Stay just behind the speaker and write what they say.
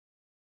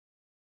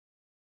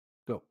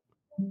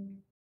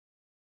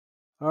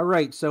All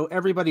right, so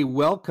everybody,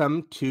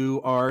 welcome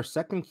to our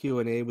second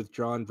Q&A with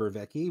John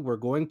Vervaeke. We're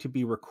going to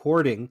be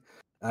recording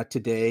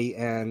today,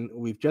 and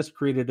we've just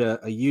created a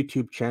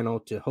YouTube channel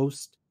to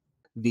host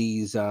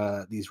these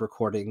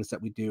recordings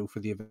that we do for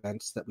the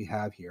events that we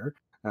have here.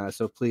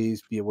 So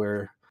please be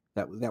aware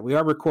that we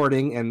are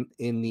recording, and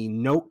in the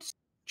notes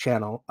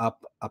channel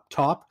up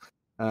top,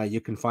 you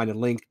can find a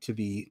link to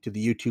the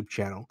YouTube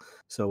channel.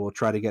 So we'll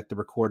try to get the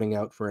recording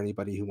out for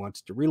anybody who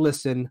wants to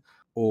re-listen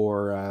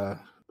or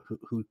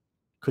who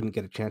couldn't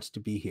get a chance to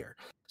be here.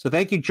 So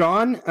thank you,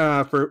 John,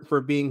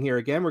 for being here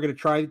again. We're going to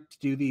try to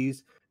do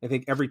these, I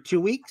think, every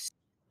 2 weeks.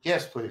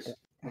 Yes, please.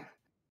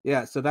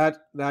 Yeah, so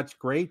that's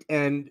great,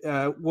 and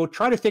we'll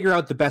try to figure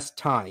out the best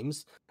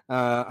times.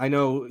 I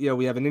know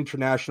we have an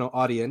international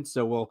audience,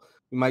 so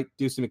we might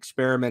do some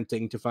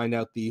experimenting to find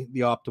out the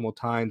optimal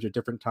times or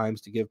different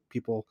times to give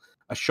people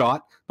a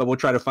shot. But we'll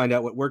try to find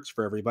out what works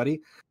for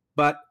everybody.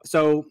 But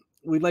so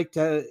we'd like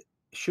to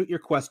shoot your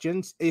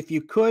questions. If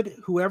you could,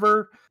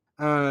 whoever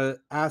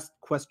asked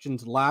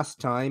questions last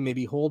time,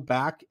 maybe hold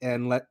back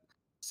and let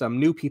some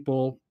new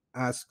people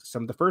ask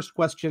some of the first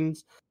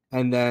questions,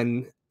 and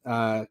then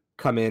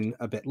come in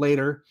a bit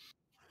later.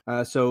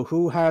 So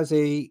who has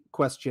a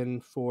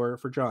question for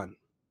John?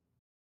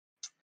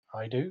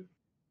 I do.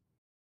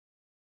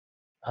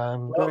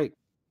 Great.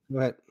 Go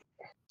ahead.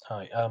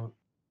 Hi.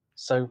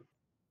 So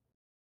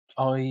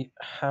I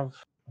have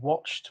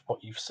watched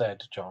what you've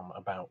said, John,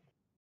 about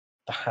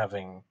the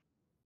having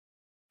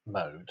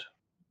mode,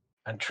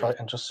 and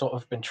just sort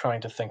of been trying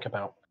to think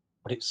about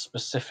what it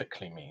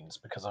specifically means,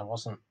 because I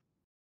wasn't.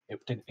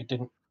 It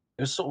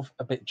was sort of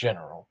a bit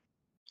general,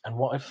 and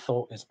what I've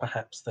thought is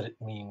perhaps that it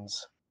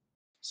means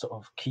sort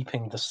of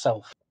keeping the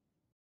self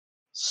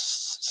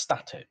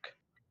static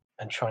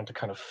and trying to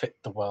kind of fit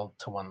the world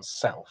to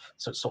oneself.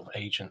 So it's sort of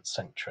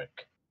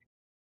agent-centric.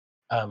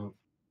 And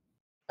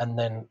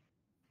then,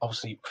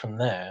 obviously, from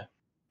there,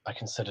 I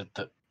considered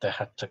that there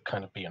had to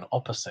kind of be an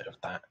opposite of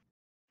that,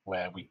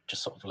 where we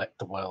just sort of let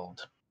the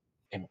world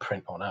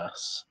imprint on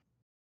us.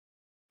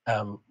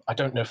 I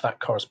don't know if that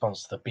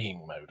corresponds to the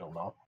being mode or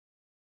not.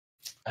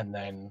 And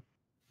then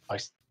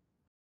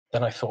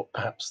I thought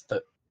perhaps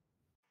that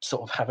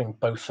sort of having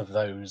both of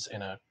those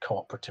in a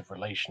cooperative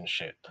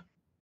relationship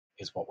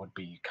is what would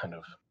be kind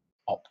of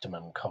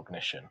optimum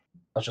cognition.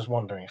 I was just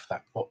wondering if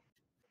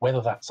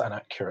whether that's an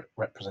accurate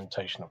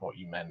representation of what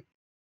you meant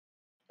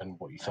and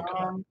what you think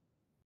of it.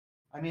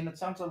 I mean, it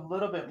sounds a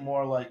little bit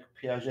more like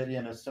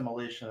Piagetian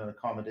assimilation and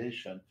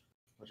accommodation,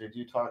 which I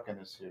do talk in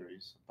this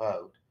series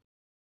about.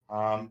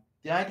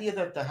 The idea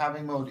that the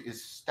having mode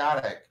is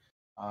static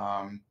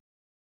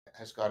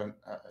has got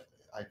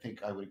I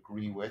think I would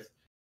agree with,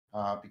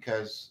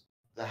 because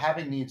the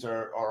having needs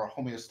are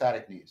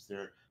homeostatic needs.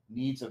 They're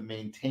needs of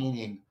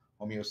maintaining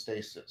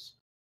homeostasis.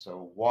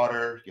 So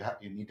water,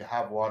 you need to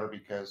have water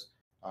because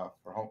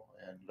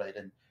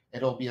and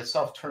it'll be a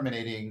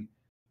self-terminating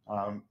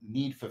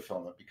need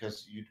fulfillment,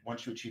 because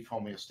once you achieve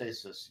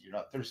homeostasis, you're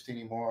not thirsty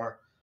anymore.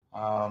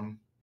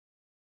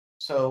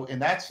 So in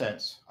that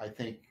sense, I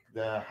think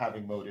the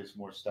having mode is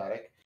more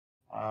static.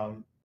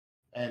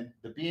 And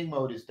the being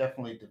mode is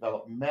definitely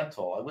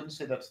developmental. I wouldn't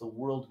say that's the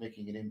world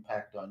making an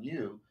impact on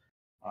you.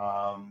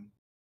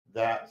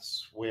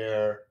 That's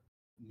where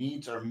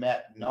needs are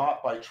met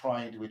not by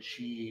trying to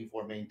achieve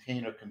or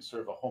maintain or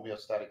conserve a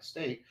homeostatic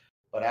state,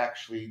 but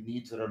actually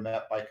needs that are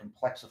met by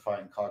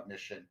complexifying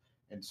cognition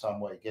in some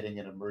way, getting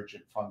in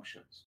emergent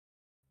functions.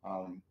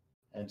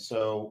 And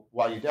so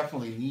while you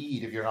definitely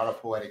need, if you're not a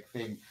poetic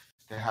thing,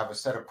 to have a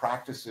set of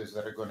practices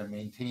that are going to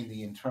maintain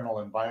the internal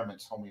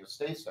environment's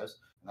homeostasis,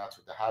 and that's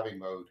what the having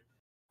mode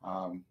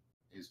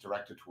is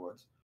directed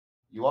towards,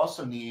 you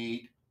also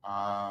need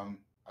a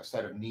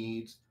set of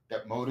needs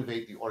that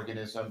motivate the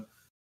organism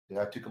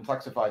to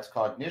complexify its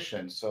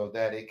cognition so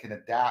that it can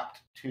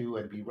adapt to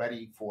and be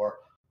ready for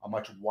a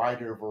much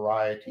wider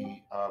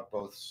variety of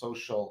both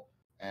social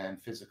and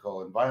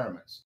physical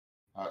environments.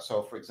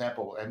 So, for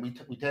example, and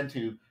we tend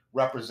to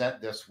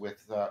represent this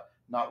with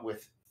not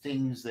with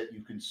things that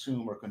you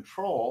consume or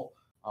control,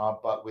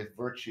 but with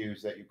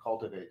virtues that you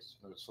cultivate.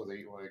 So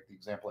like the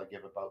example I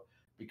give about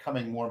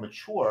becoming more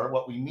mature,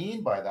 what we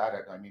mean by that,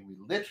 I mean, we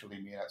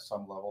literally mean at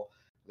some level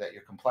that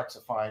you're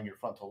complexifying your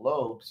frontal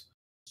lobes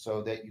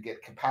so that you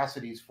get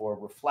capacities for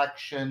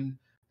reflection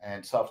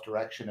and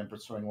self-direction and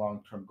pursuing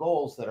long-term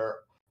goals that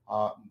are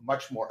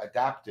much more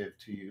adaptive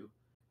to you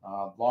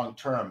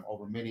long-term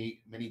over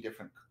many, many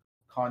different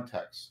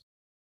contexts.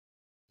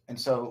 And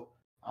so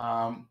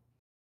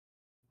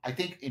I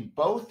think in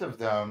both of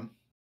them,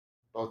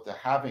 both the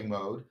having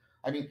mode,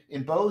 I mean,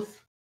 in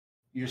both,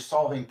 you're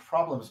solving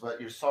problems,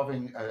 but you're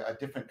solving a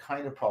different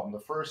kind of problem. The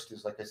first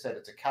is, like I said,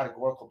 it's a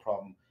categorical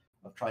problem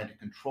of trying to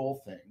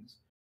control things,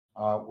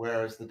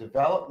 whereas the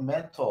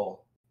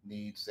developmental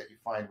needs that you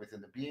find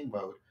within the being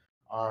mode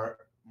are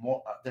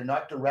more, they're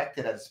not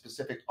directed at a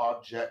specific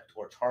object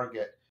or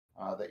target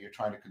that you're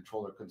trying to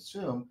control or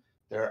consume.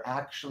 They're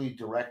actually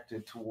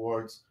directed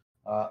towards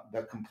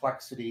the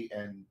complexity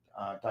and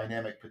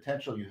dynamic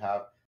potential you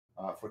have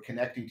for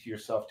connecting to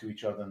yourself, to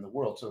each other, in the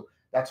world. So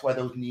that's why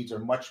those needs are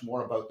much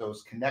more about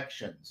those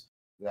connections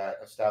that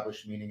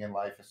establish meaning in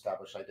life,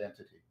 establish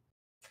identity.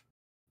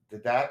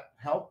 Did that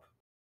help?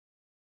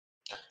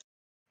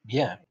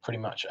 Yeah, pretty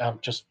much.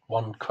 Just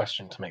one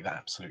question to make that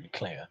absolutely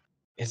clear.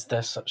 Is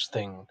there such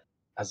thing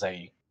as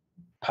a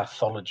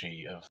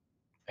pathology of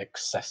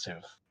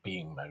excessive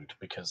being mode?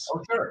 Because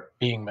Oh, sure.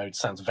 being mode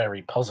sounds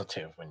very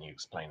positive when you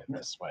explain it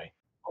this way.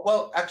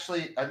 Well,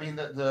 actually, I mean,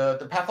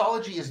 the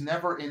pathology is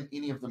never in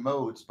any of the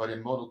modes, but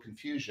in modal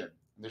confusion.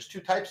 And there's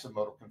two types of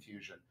modal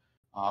confusion.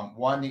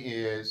 One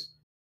is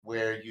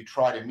where you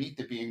try to meet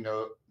the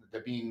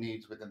being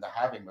needs within the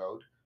having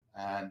mode,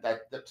 and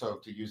so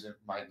to use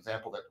my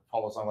example that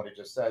follows on what I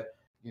just said,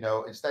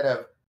 instead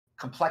of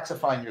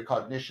complexifying your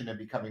cognition and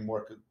becoming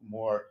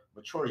more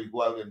mature, you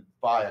go out and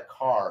buy a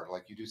car,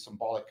 like you do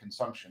symbolic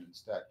consumption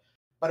instead.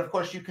 But of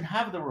course, you can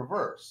have the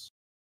reverse.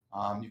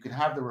 You can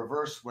have the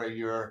reverse where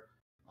you're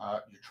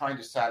trying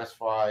to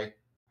satisfy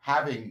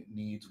having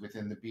needs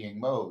within the being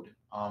mode.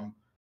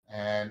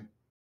 And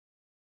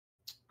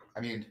I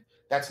mean,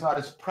 that's not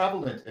as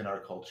prevalent in our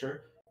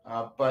culture,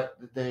 but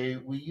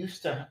we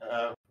used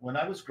to, when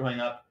I was growing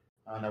up,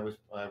 and I was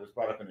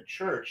brought up in a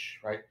church,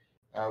 right?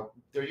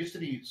 There used to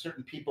be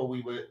certain people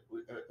we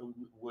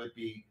would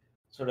be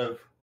sort of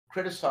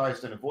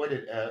criticized and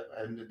avoided,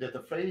 and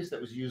the phrase that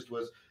was used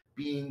was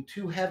being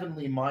too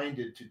heavenly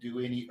minded to do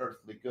any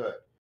earthly good.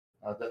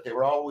 That they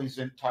were always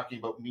talking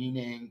about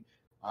meaning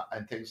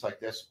and things like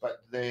this,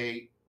 but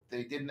they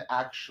didn't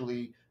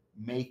actually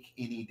make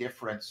any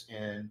difference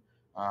in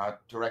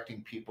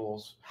directing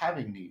people's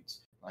having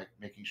needs, like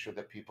making sure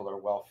that people are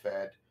well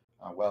fed,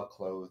 well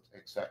clothed,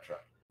 etc.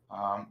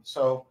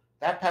 So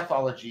that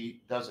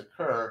pathology does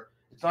occur.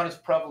 It's not as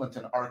prevalent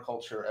in our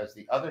culture as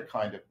the other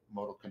kind of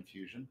modal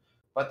confusion,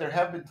 but there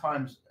have been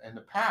times in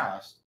the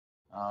past,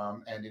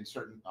 and in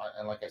certain,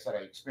 and like I said,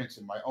 I experienced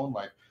in my own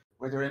life,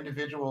 where there are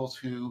individuals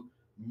who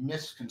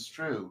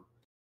misconstrue,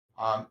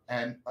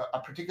 and a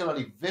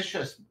particularly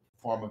vicious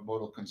form of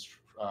modal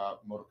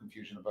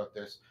confusion about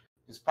this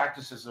is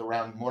practices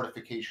around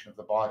mortification of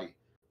the body,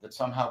 that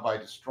somehow by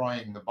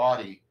destroying the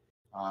body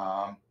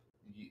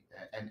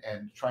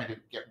and trying to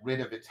get rid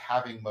of its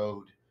having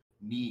mode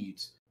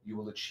needs, you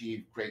will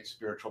achieve great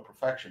spiritual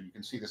perfection. You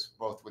can see this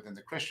both within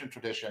the Christian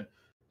tradition.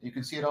 You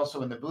can see it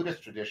also in the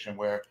Buddhist tradition,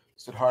 where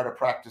Siddhartha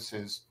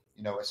practices,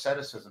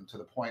 asceticism to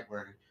the point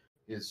where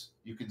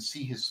you can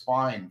see his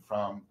spine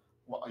from,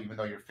 well, even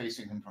though you're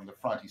facing him from the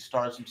front. He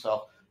starves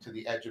himself to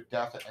the edge of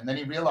death, and then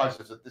he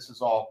realizes that this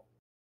is all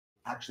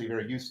actually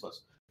very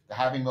useless. The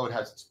having mode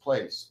has its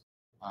place,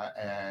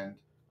 and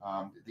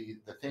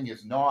the thing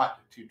is not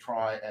to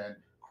try and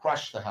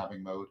crush the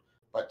having mode,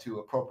 but to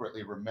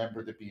appropriately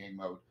remember the being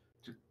mode.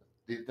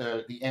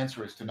 The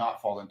answer is to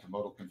not fall into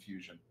modal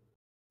confusion.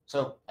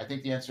 So I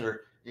think the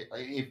answer,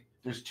 if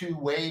there's two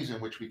ways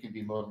in which we can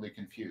be modally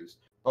confused.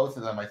 Both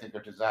of them, I think,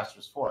 are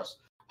disastrous for us.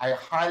 I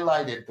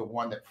highlighted the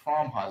one that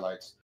Fromm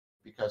highlights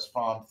because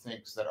Fromm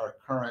thinks that our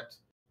current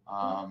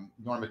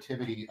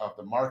normativity of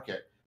the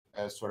market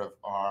as sort of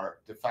our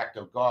de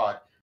facto God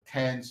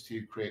tends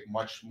to create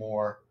much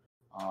more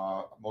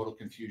modal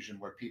confusion,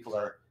 where people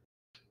are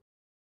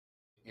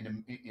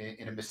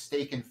in a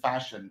mistaken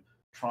fashion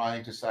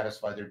trying to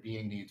satisfy their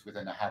being needs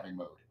within a having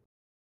mode.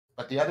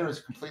 But the other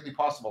is completely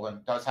possible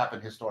and does happen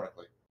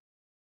historically.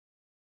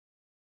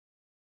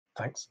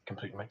 Thanks.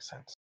 Completely makes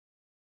sense.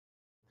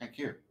 Thank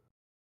you.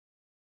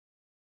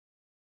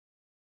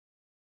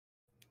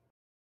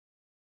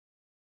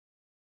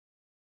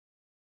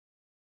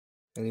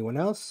 Anyone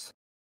else?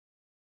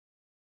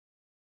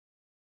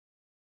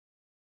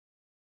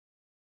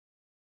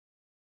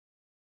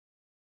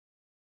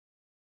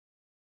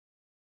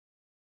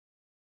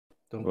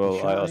 Don't be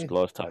shy. I asked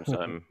last time, so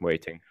I'm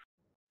waiting.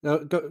 No,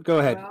 go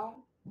ahead.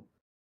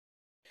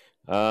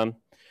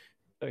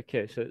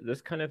 Okay, so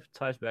this kind of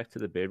ties back to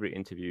the Beverly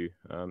interview.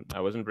 I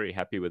wasn't very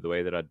happy with the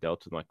way that I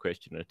dealt with my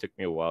question, and it took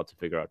me a while to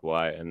figure out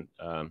why. And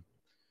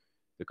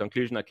the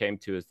conclusion I came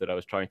to is that I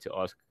was trying to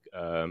ask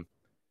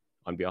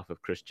on behalf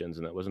of Christians,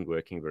 and that wasn't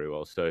working very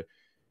well. So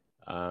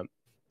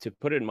to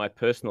put it in my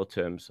personal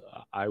terms,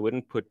 I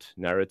wouldn't put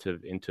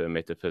narrative into a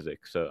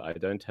metaphysic, so I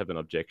don't have an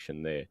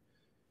objection there.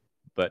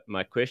 But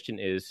my question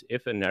is,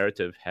 if a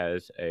narrative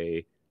has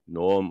a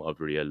norm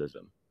of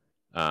realism,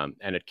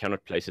 and it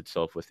cannot place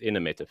itself within a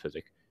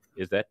metaphysic,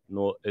 is that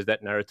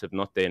narrative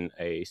not then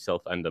a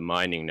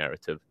self-undermining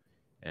narrative?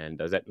 And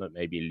does that not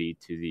maybe lead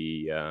to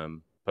the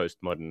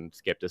postmodern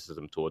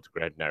skepticism towards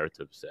grand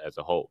narratives as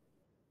a whole?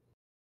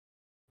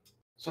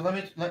 So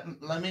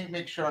let me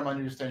make sure I'm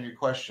understanding your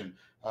question.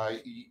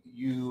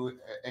 You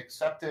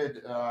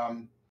accepted a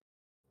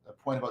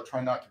point about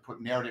trying not to put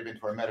narrative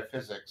into our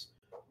metaphysics,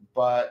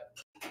 but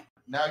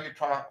now you're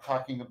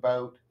talking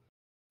about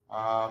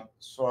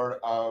sort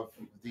of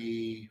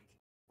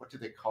what do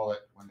they call it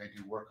when they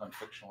do work on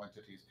fictional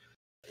entities?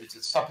 It's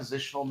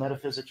suppositional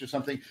metaphysics or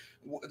something.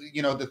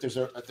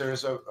 That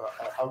there's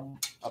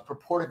a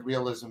purported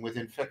realism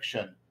within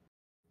fiction,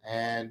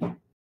 and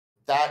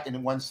that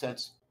in one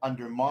sense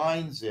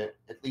undermines it,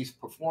 at least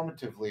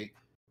performatively,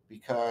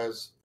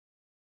 because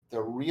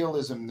the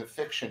realism in the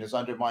fiction is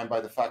undermined by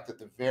the fact that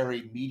the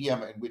very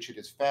medium in which it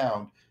is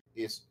found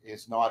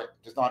does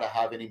not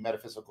have any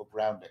metaphysical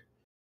grounding.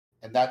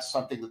 And that's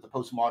something that the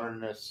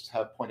postmodernists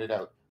have pointed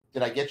out.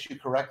 Did I get you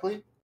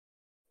correctly?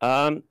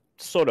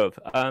 Sort of.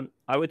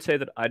 I would say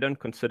that I don't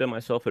consider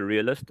myself a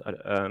realist.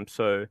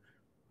 So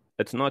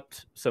it's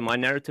not. So my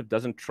narrative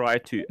doesn't try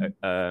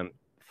to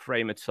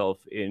frame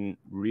itself in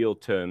real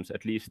terms,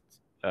 at least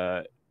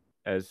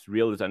as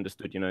real is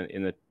understood,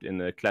 in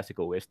the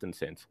classical Western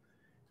sense.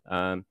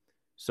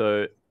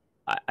 So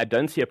I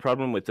don't see a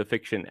problem with the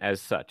fiction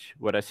as such.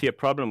 What I see a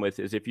problem with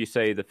is if you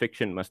say the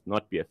fiction must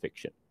not be a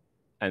fiction.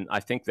 And I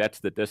think that's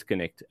the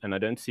disconnect. And I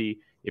don't see,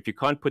 if you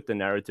can't put the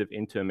narrative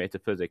into a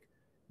metaphysic,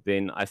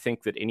 then I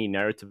think that any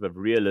narrative of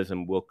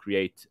realism will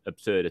create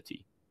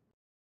absurdity.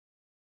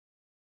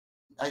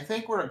 I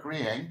think we're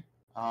agreeing.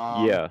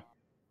 Yeah.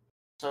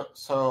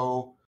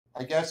 So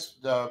I guess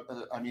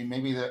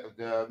maybe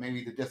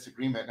the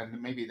disagreement,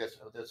 and maybe this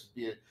would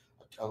be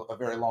a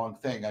very long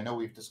thing. I know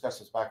we've discussed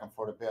this back and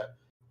forth a bit.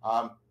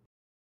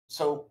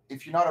 So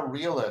if you're not a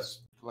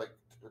realist, like,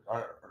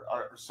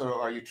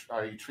 are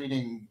you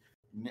treating,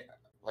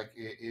 like,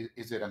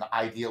 is it an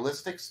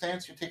idealistic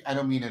stance you take? I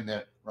don't mean in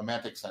the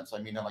romantic sense. I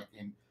mean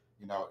in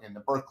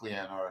the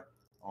Berkeleyan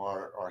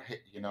or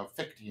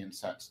Fichtean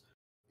sense.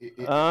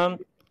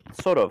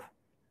 Sort of.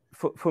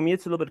 For me,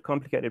 it's a little bit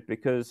complicated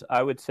because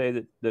I would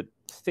say that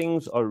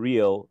things are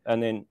real,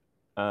 and then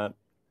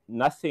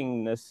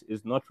nothingness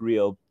is not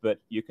real, but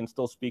you can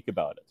still speak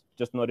about it,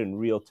 just not in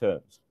real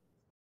terms.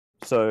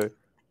 So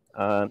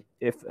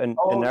if a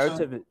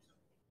narrative...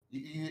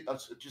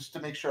 So just to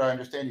make sure I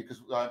understand you,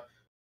 because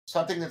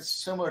something that's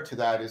similar to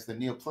that is the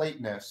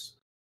Neoplatonists,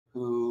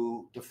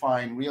 who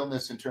define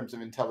realness in terms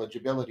of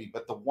intelligibility,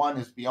 but the one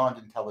is beyond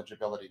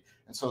intelligibility,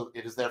 and so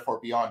it is therefore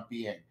beyond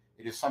being.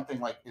 Is it something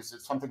like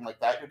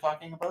that you're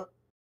talking about?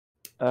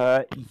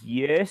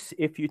 Yes,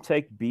 if you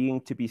take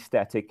being to be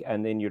static,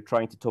 and then you're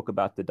trying to talk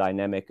about the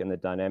dynamic, and the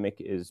dynamic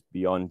is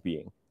beyond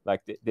being.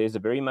 Like there's a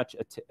very much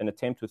an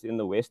attempt within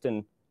the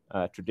Western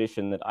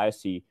tradition that I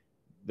see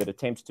that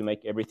attempts to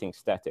make everything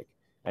static.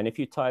 And if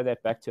you tie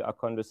that back to our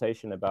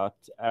conversation about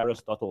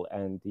Aristotle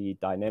and the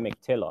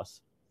dynamic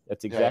telos,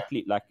 that's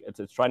exactly like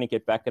it's trying to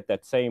get back at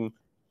that same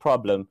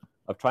problem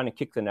of trying to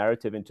kick the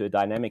narrative into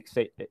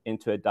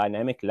a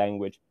dynamic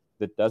language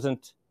that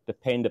doesn't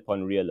depend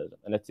upon realism.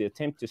 And it's the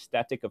attempt to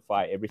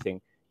staticify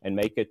everything and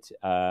make it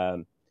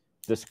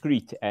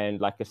discrete and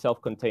like a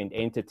self-contained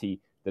entity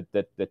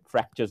that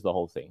fractures the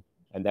whole thing.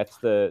 And that's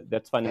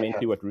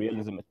fundamentally what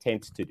realism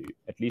attempts to do,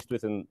 at least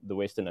within the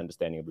Western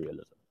understanding of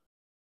realism.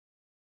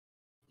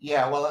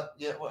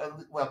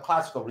 Well,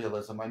 classical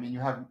realism. I mean, you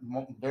have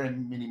very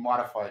many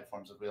modified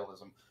forms of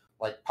realism,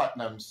 like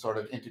Putnam's sort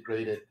of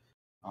integrated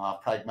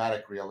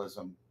pragmatic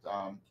realism.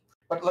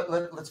 But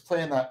let's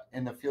play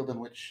in the field in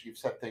which you've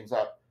set things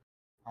up.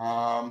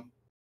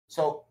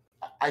 So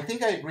I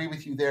think I agree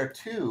with you there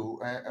too,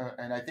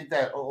 and I think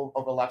that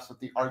overlaps with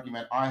the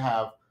argument I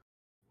have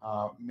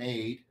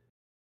made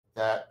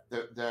that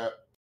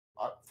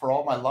for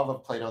all my love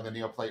of Plato and the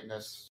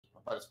Neoplatonists,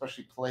 but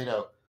especially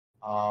Plato,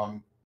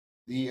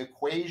 the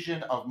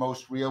equation of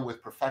most real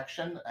with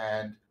perfection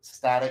and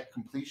static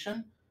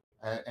completion,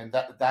 and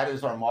that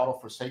is our model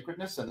for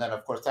sacredness, and then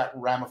of course that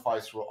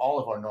ramifies through all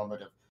of our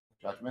normative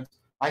judgments.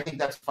 I think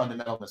that's a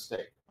fundamental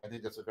mistake. I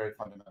think that's a very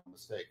fundamental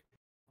mistake.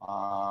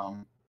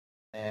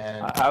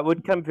 And I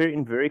would come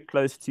very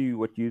close to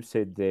what you've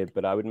said there,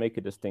 but I would make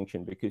a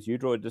distinction, because you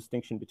draw a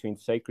distinction between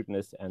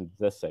sacredness and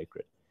the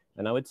sacred.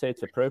 And I would say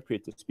it's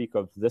appropriate to speak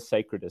of the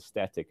sacred as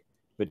static,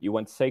 but you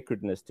want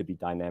sacredness to be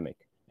dynamic,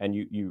 and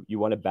you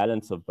want a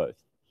balance of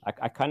both.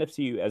 I kind of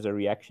see you as a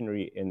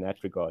reactionary in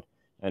that regard.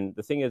 And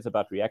the thing is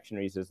about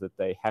reactionaries is that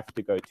they have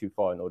to go too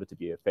far in order to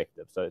be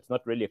effective. So it's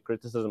not really a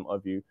criticism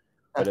of you,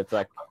 but it's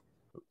like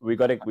we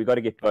got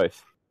to get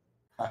both.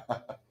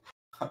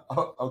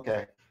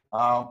 Okay.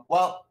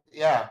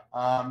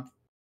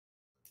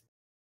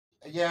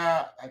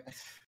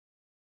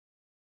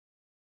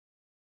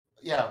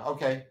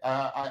 Okay.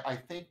 I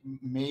think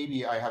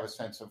maybe I have a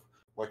sense of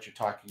what you're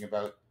talking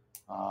about,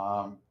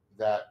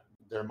 that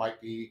there might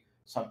be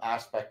some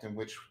aspect in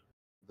which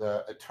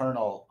the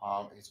eternal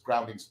is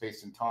grounding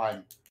space and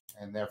time,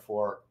 and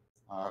therefore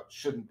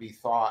shouldn't be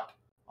thought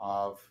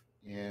of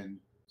in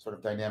sort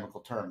of dynamical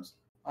terms.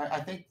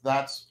 I think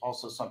that's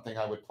also something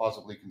I would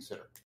plausibly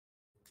consider.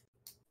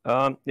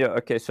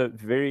 Okay. So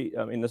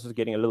this is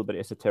getting a little bit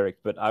esoteric,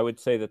 but I would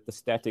say that the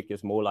static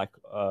is more like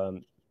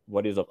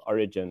what is of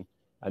origin,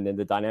 and then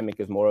the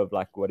dynamic is more of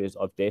like what is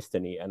of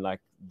destiny, and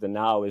like the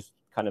now is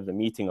kind of the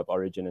meeting of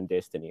origin and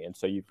destiny. And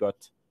so you've got,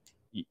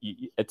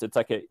 it's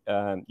like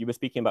you were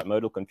speaking about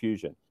modal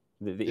confusion.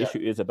 The issue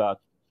is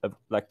about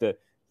like the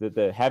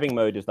having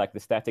mode is like the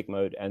static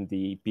mode, and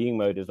the being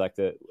mode is like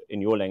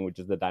in your language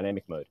is the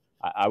dynamic mode.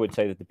 I would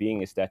say that the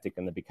being is static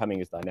and the becoming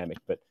is dynamic,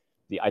 but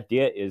the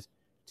idea is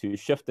to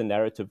shift the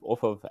narrative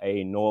off of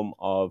a norm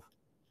of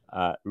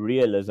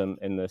realism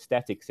in the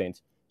static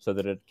sense, so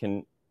that it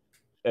can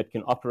it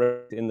can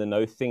operate in the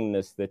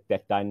no-thingness,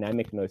 that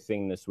dynamic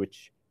no-thingness,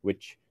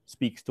 which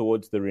speaks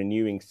towards the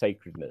renewing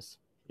sacredness.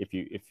 If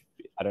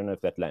I don't know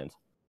if that lands.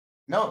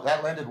 No,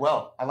 that landed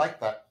well. I like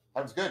that.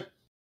 That was good.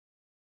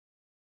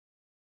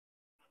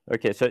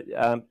 Okay, so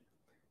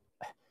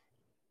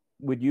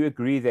would you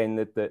agree then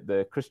that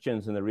the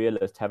Christians and the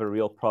realists have a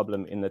real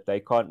problem in that they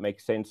can't make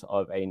sense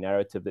of a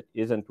narrative that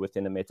isn't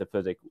within a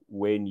metaphysic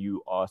when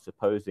you are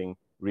supposing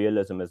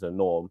realism as a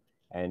norm?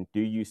 And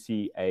do you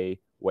see a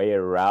way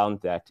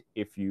around that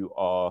if you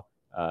are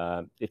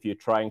if you're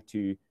trying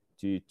to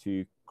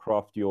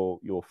craft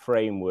your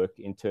framework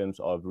in terms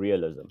of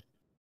realism?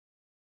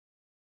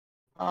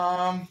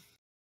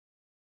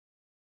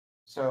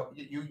 So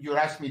you're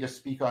asking me to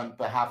speak on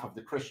behalf of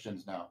the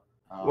Christians now.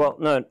 Well,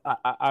 no,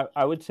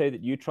 I would say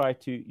that you try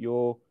to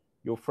your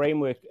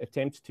framework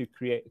attempts to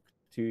create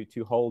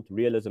to hold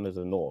realism as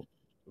a norm.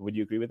 Would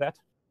you agree with that?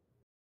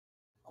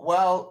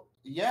 Well,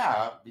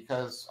 yeah,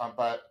 because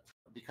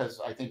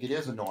I think it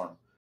is a norm.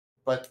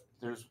 But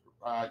there's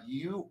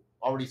you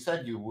already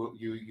said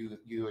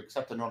you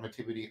accept the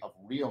normativity of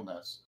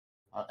realness,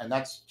 and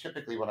that's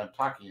typically what I'm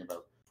talking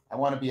about. I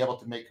want to be able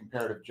to make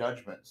comparative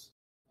judgments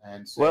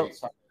and say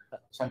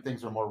some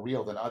things are more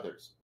real than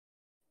others.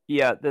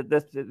 Yeah,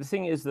 the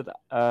thing is that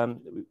I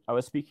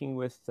was speaking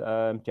with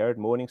Jared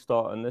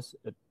Morningstar on this.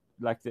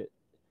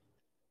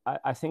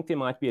 I think there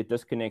might be a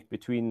disconnect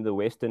between the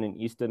Western and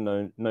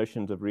Eastern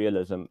notions of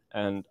realism,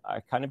 and I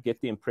kind of get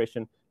the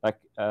impression, like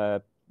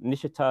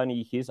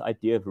Nishitani, his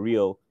idea of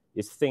real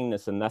is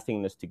thingness and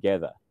nothingness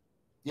together.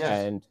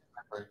 Yes, and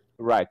exactly.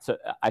 Right. So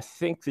I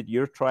think that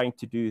you're trying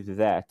to do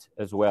that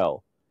as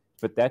well.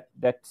 But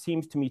that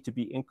seems to me to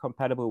be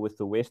incompatible with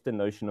the Western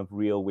notion of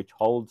real, which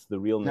holds the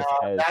realness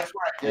as... That's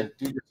where I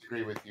do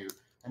disagree with you.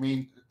 I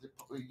mean,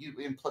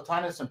 in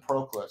Plotinus and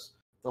Proclus,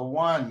 the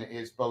one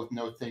is both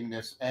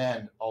no-thingness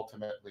and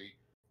ultimately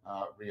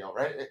real,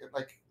 right?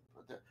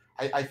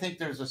 I think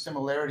there's a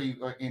similarity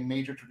in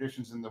major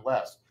traditions in the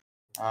West.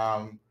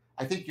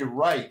 I think you're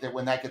right that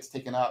when that gets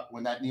taken up,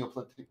 when that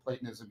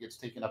Neoplatonism gets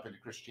taken up into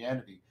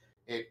Christianity,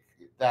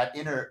 that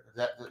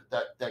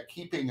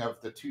keeping of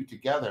the two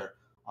together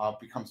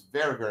becomes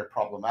very, very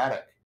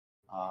problematic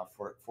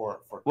for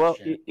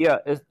Christianity. Yeah,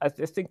 I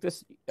think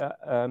this,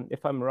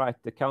 if I'm right,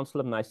 the Council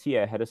of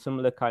Nicaea had a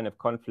similar kind of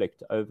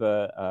conflict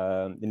over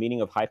the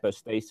meaning of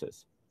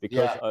hypostasis,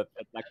 because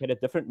it had a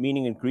different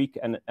meaning in Greek,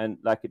 and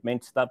like it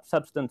meant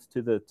substance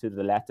to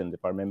the Latin,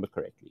 if I remember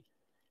correctly.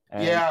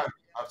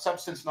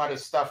 Substance not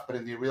as stuff, but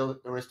in the real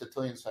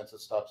Aristotelian sense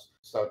of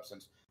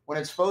substance, when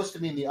it's supposed to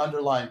mean the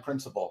underlying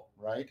principle,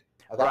 right?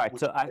 Right.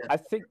 So I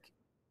think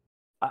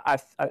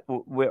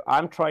where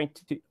I'm trying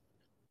to.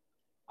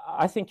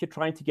 I think you're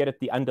trying to get at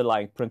the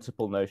underlying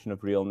principle notion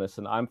of realness,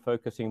 and I'm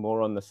focusing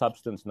more on the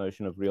substance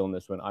notion of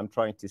realness when I'm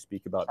trying to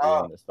speak about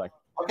realness. But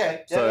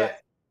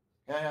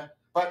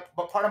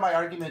part of my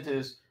argument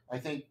is I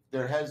think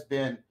there has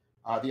been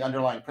the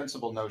underlying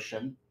principle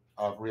notion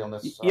of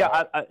realness.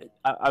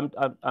 I'm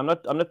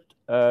not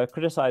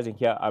criticizing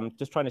here. I'm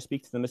just trying to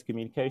speak to the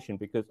miscommunication,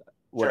 because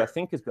what I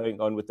think is going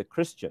on with the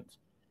Christians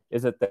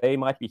is that they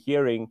might be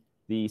hearing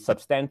the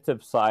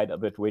substantive side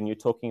of it when you're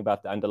talking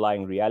about the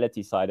underlying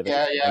reality side of it.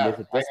 And there's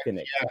a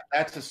disconnect.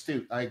 That's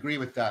astute. I agree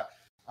with that.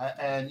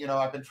 And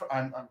I'm going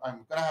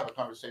to have a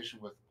conversation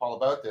with Paul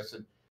about this.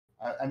 And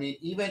I mean,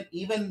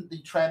 even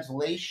the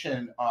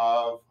translation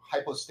of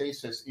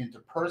hypostasis into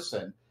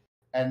person,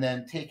 and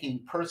then taking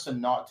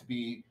person not to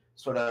be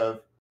sort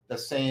of the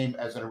same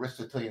as an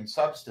Aristotelian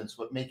substance,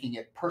 but making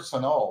it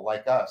personal,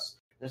 like us.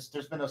 There's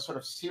been a sort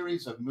of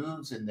series of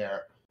moves in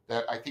there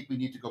that I think we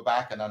need to go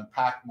back and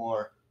unpack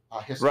more.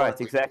 Right,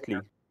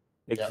 exactly.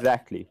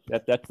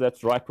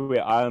 That's right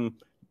where I'm,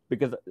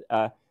 because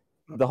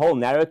the whole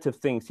narrative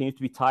thing seems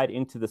to be tied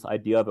into this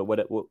idea of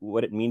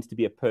what it means to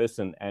be a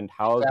person, and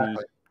how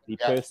the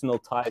personal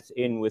ties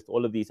in with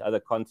all of these other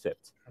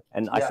concepts.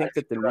 And I think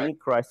that the meaning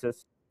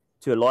crisis,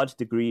 to a large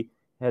degree,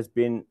 has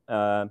been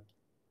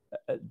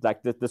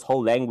like this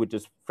whole language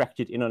is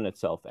fractured in on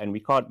itself, and we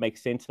can't make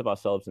sense of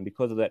ourselves, and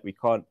because of that, we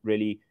can't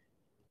really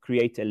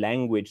create a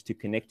language to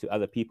connect to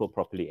other people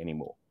properly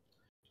anymore.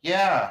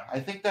 Yeah,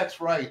 I think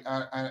that's right.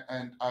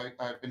 And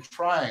I've been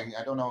trying.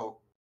 I don't know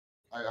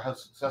how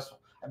successful.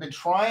 I've been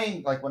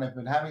trying, like when I've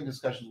been having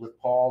discussions with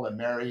Paul and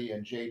Mary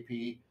and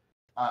JP,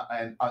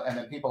 and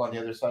then people on the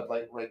other side,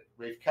 like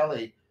Rafe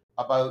Kelly,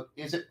 about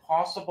is it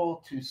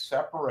possible to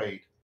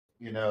separate,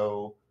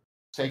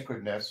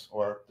 sacredness,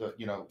 or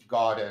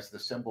God as the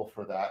symbol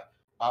for that,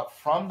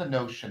 from the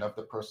notion of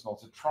the personal,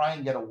 to try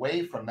and get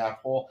away from that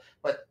whole.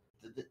 But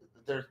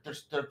there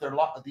are a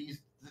lot of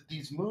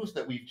these moves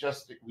that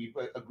we've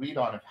agreed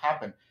on have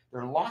happened.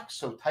 They're locked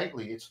so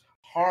tightly. It's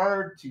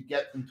hard to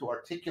get them to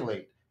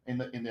articulate in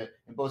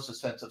both the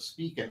sense of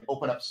speak and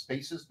open up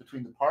spaces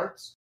between the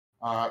parts,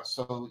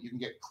 so you can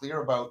get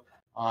clear about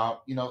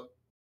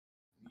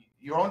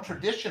your own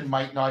tradition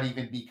might not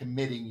even be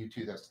committing you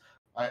to this,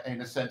 in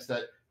the sense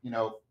that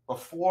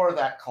before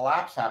that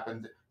collapse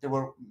happened, there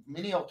were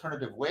many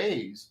alternative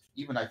ways,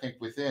 even I think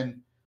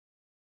within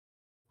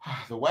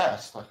the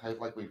West,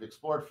 like we've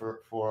explored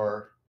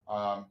for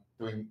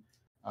doing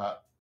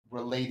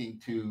relating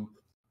to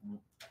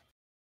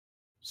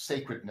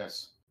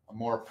sacredness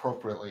more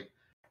appropriately.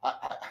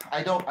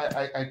 I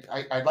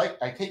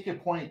take your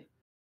point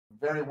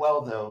very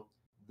well, though,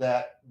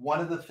 that one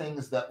of the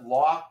things that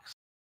locks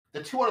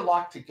the two are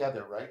locked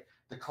together, right?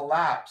 The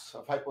collapse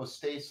of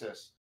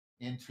hypostasis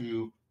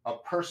into a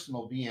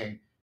personal being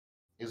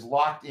is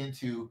locked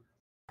into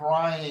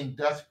trying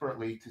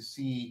desperately to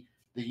see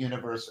the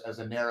universe as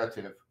a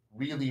narrative,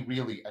 really,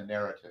 really a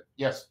narrative.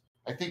 Yes,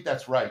 I think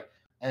that's right.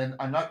 And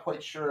I'm not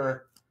quite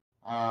sure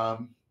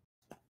how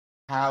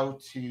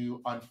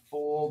to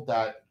unfold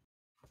that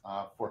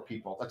for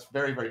people. That's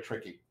very, very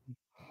tricky.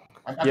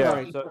 Yeah.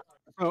 Right.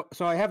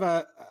 So I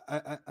have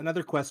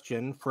another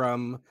question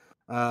from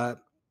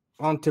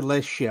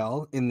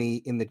Anteleshel in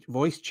the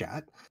voice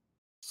chat.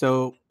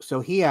 So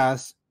he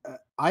asks,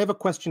 I have a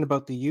question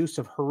about the use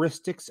of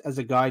heuristics as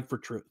a guide for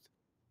truth.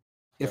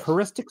 If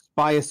heuristics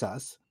bias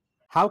us,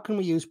 how can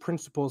we use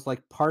principles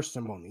like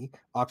parsimony,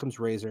 Occam's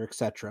razor,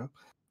 etc.?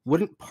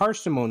 Wouldn't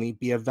parsimony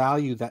be a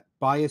value that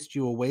biased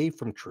you away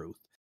from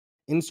truth,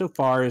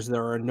 insofar as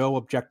there are no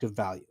objective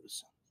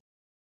values?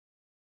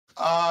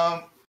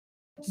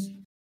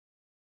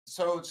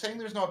 So saying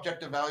there's no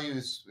objective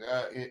values,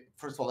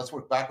 first of all, let's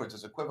work backwards,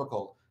 is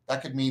equivocal.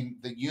 That could mean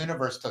the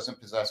universe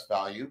doesn't possess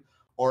value,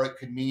 or it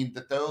could mean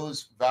that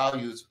those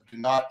values do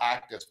not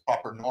act as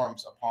proper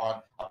norms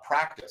upon a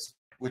practice.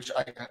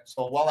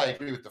 So while I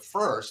agree with the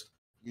first,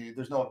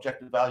 there's no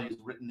objective values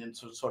written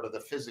into sort of the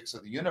physics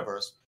of the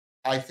universe,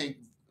 I think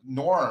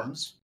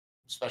norms,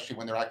 especially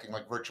when they're acting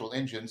like virtual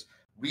engines,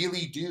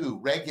 really do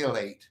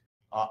regulate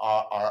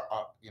our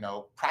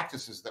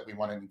practices that we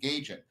want to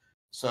engage in.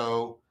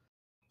 So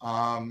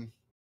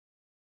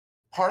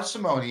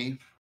parsimony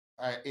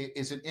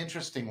is an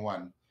interesting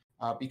one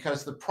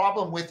because the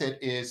problem with it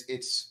is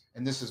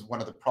and this is one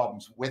of the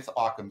problems with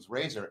Occam's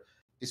razor,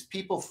 is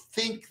people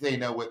think they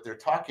know what they're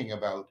talking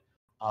about,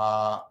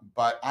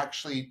 but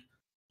actually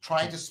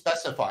trying to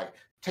specify,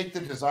 take the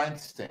design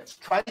stance,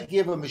 try to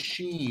give a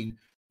machine,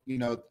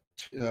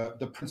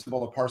 the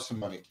principle of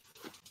parsimony.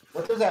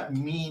 What does that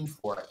mean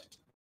for it?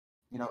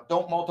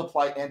 Don't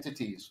multiply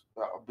entities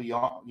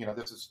beyond,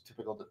 this is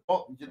typical.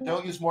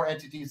 Don't use more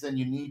entities than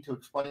you need to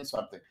explain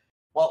something.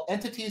 Well,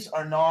 entities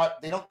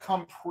they don't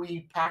come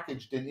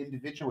pre-packaged and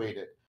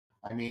individuated.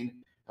 I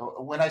mean,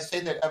 when I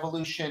say that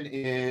evolution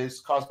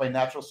is caused by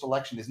natural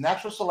selection, is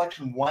natural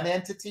selection one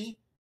entity?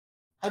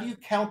 How do you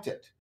count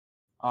it?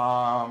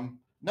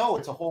 No,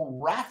 it's a whole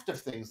raft of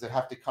things that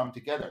have to come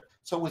together.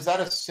 So was that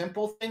a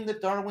simple thing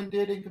that Darwin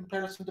did in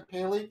comparison to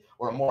Paley,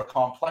 or a more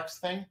complex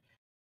thing?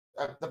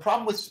 The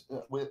problem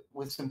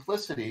with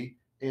simplicity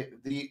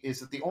is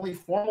that the only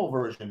formal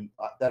version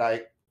that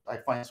I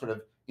find sort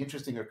of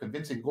interesting or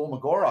convincing,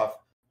 Kolmogorov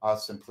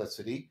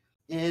simplicity,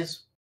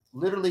 is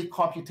literally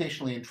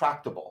computationally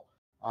intractable.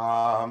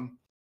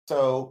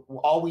 So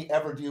all we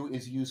ever do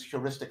is use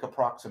heuristic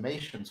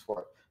approximations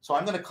for it. So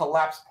I'm going to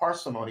collapse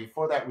parsimony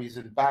for that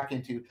reason back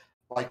into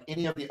like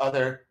any of the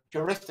other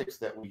heuristics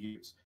that we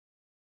use.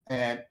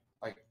 And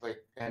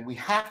and we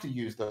have to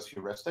use those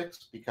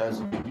heuristics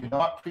because if we do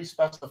not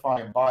pre-specify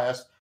and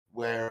bias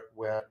where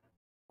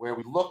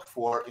we look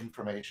for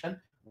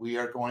information, we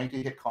are going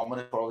to hit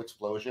combinatorial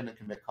explosion and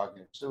commit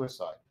cognitive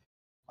suicide.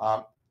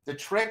 The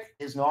trick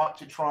is not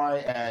to try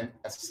and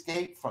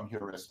escape from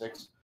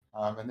heuristics,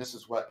 and this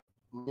is what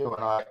Leo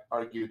and I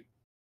argued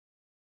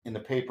in the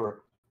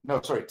paper.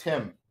 No, sorry,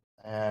 Tim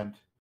and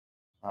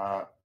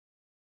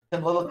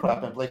Tim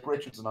Lillicrap and Blake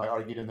Richards and I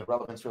argued in the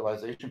relevance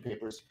realization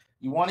papers.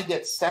 You want to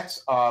get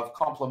sets of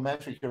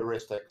complementary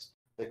heuristics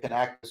that can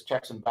act as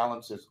checks and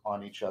balances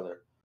on each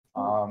other,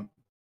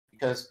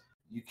 because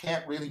you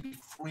can't really be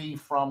free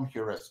from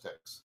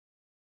heuristics.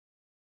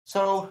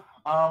 So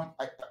I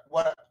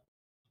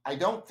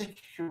don't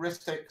think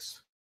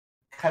heuristics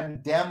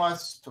condemn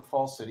us to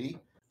falsity,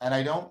 and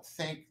I don't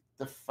think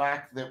the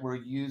fact that we're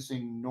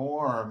using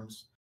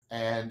norms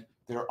and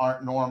there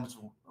aren't norms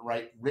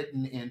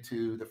written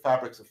into the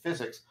fabrics of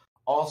physics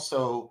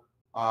also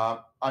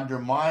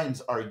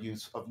undermines our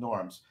use of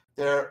norms.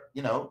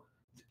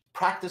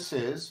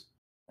 Practices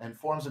and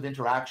forms of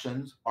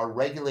interactions are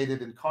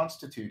regulated and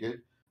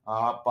constituted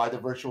by the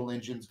virtual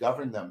engines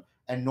governing them.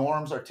 And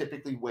norms are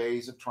typically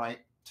ways of trying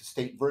to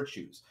state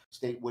virtues,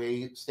 state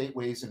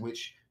ways in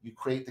which you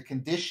create the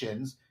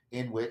conditions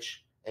in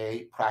which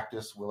a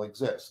practice will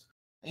exist.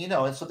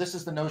 And so this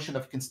is the notion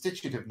of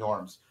constitutive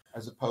norms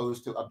as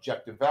opposed to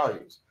objective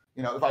values.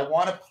 If I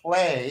want to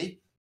play,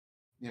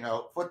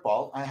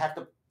 football, I have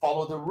to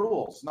follow the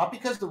rules, not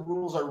because the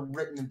rules are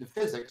written into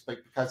physics,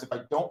 but because if I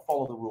don't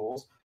follow the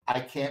rules, I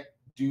can't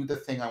do the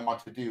thing I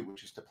want to do,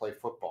 which is to play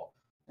football.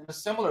 In a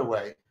similar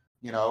way,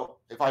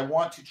 if I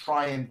want to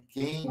try and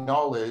gain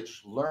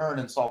knowledge, learn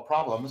and solve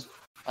problems,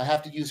 I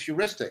have to use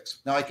heuristics.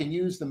 Now I can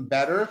use them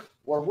better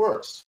or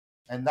worse,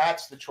 and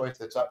that's the choice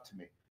that's up to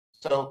me.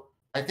 So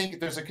I think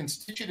there's a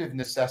constitutive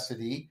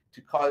necessity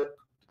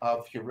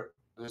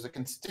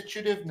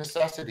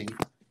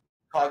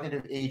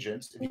cognitive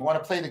agents. If you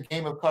want to play the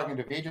game of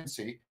cognitive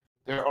agency,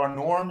 there are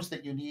norms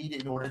that you need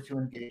in order to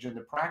engage in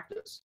the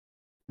practice.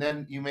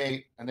 Then you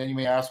may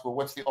ask, well,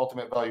 what's the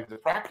ultimate value of the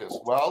practice?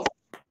 Well,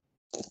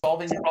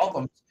 solving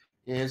problems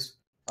is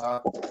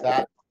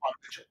that on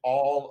which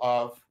all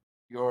of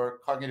your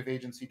cognitive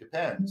agency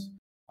depends.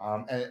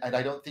 And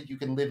I don't think you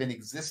can live in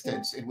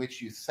existence in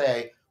which you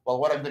say, well,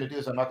 what I'm going to do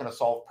is I'm not going to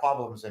solve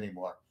problems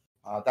anymore.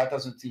 That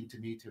doesn't seem to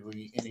me to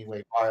be any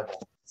way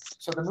viable.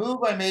 So the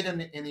move I made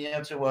in the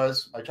answer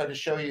was, I tried to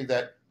show you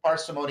that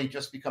parsimony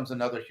just becomes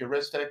another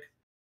heuristic.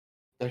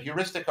 The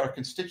heuristic are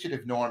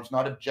constitutive norms,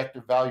 not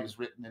objective values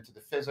written into the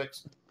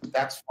physics.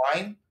 That's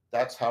fine.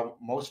 That's how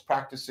most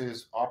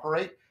practices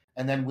operate.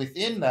 And then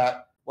within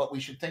that, what we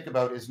should think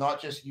about is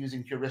not just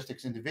using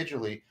heuristics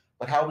individually,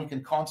 but how we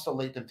can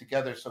constellate them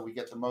together so we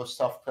get the most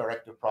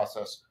self-corrective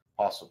process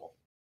possible.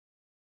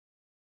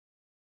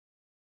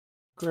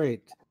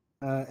 Great.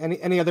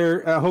 Any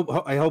other?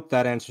 I hope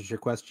that answers your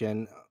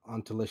question,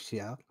 on to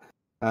Licia.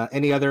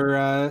 Any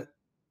other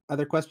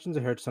questions? I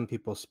heard some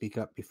people speak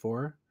up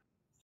before.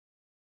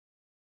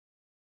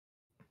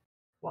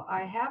 Well,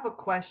 I have a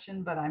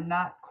question, but I'm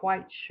not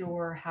quite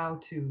sure how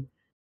to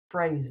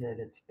phrase it.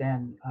 It's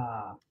been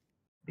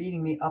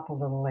beating me up a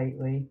little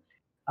lately.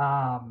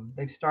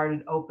 They've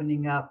started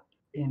opening up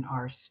in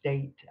our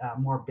state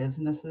more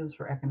businesses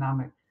for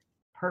economic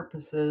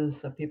purposes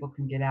so people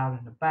can get out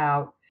and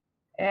about.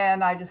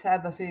 And I just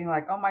had the feeling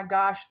like, oh my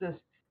gosh, this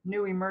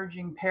new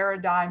emerging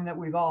paradigm that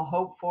we've all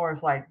hoped for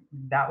is like,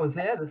 that was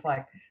it. It's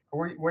like,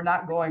 we're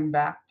not going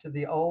back to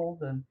the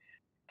old. And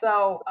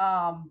so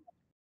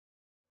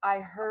I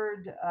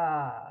heard,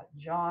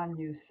 John,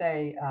 you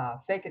say,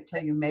 fake it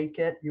till you make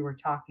it. You were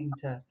talking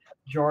to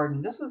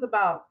Jordan. This was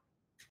about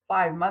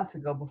 5 months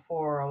ago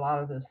before a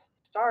lot of this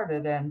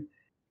started.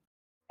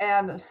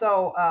 And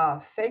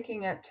so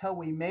faking it till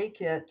we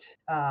make it,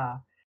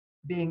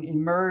 being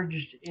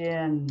emerged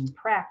in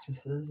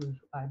practices is,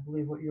 I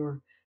believe, what you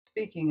were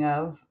speaking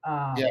of.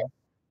 Yeah.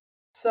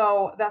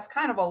 So that's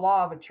kind of a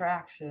law of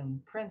attraction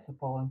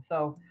principle. And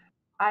so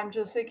I'm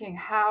just thinking,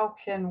 how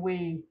can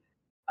we,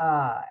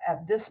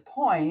 at this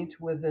point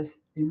with this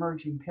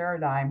emerging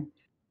paradigm,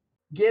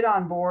 get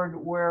on board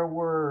where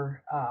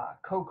we're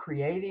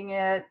co-creating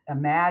it,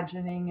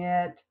 imagining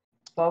it,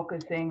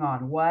 focusing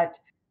on what.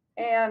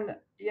 And,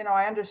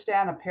 I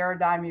understand a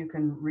paradigm you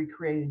can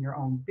recreate in your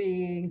own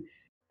being.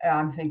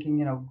 I'm thinking,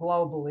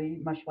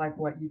 globally, much like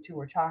what you two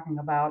were talking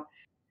about.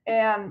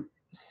 And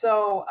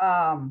so,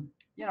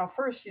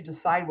 first you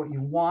decide what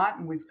you want,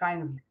 and we've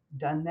kind of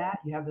done that.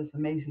 You have this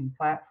amazing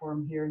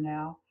platform here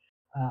now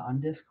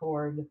on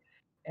Discord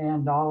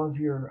and all of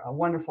your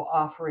wonderful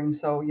offerings.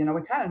 So, we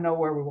kind of know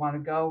where we want to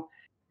go.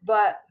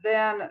 But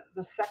then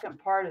the second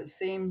part, it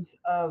seems,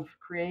 of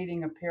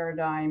creating a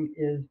paradigm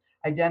is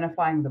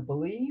identifying the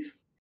belief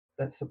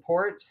that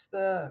supports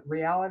the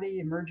reality,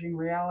 emerging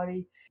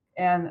reality.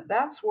 And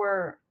that's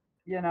where,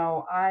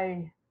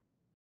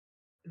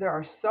 there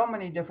are so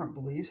many different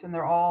beliefs and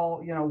they're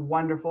all,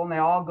 wonderful and they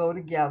all go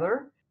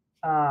together.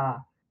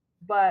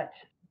 But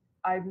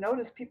I've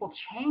noticed people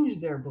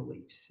change their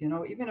beliefs.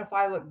 Even if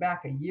I look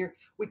back a year,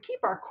 we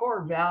keep our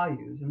core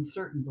values and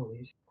certain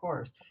beliefs, of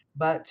course,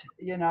 but,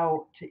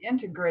 to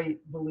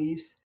integrate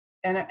beliefs,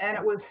 and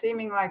it was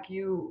seeming like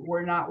you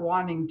were not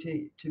wanting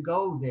to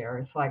go there.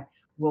 It's like,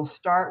 we'll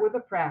start with the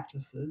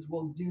practices,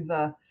 we'll do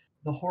the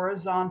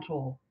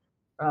horizontal,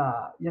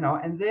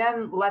 and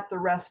then let the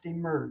rest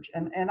emerge.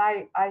 And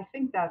I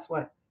think that's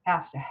what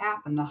has to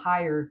happen. The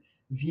higher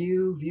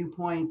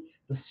viewpoint,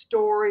 the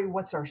story,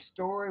 what's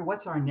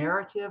our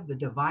narrative, the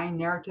divine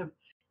narrative,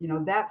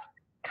 that's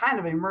kind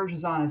of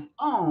emerges on its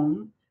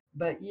own,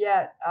 but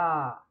yet,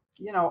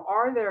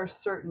 are there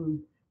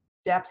certain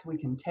steps we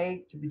can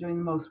take to be doing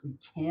the most we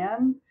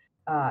can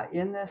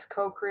in this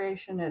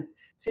co-creation? It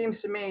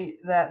seems to me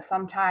that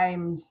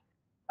sometimes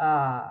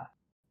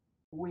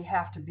we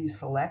have to be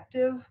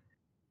selective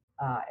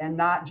and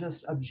not just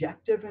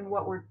objective in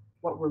what we're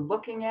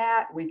looking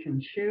at. We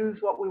can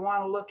choose what we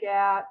want to look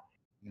at.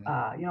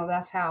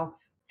 That's how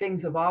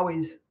things have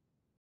always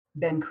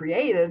been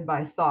created,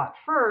 by thought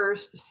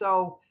first.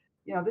 So,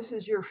 this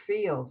is your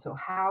field. So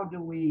how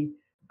do we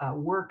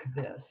work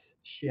this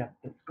shift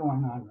that's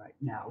going on right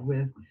now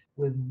with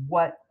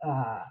what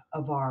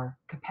of our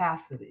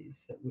capacities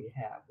that we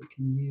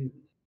can use?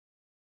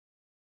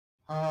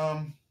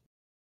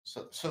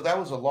 So that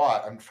was a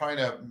lot. I'm trying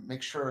to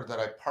make sure that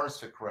I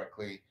parse it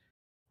correctly.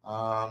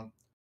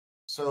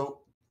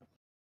 So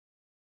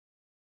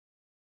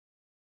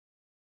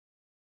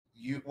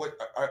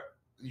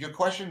your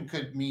question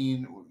could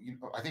mean,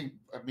 I think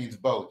it means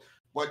both.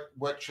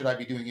 What should I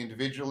be doing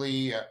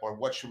individually, or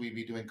what should we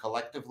be doing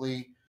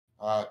collectively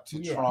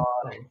to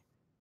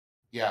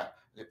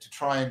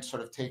try and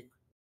sort of take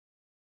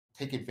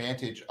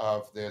advantage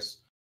of this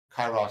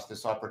kairos,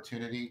 this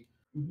opportunity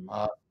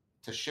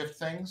to shift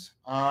things.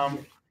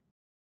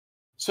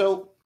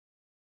 So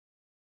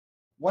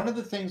one of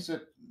the things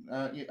that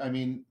you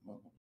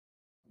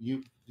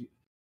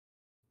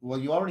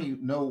already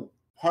know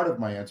part of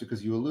my answer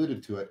because you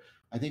alluded to it.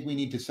 I think we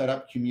need to set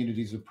up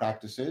communities of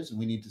practices, and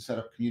we need to set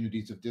up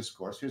communities of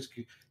discourse.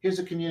 Here's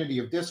a community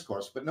of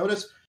discourse, but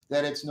notice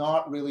that it's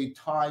not really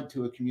tied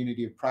to a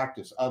community of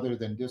practice other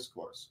than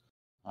discourse.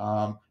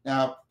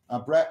 Now,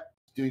 Brett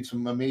doing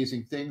some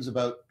amazing things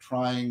about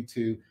trying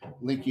to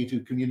link you to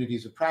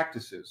communities of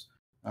practices.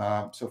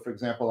 So, for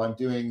example, I'm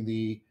doing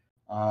the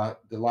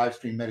live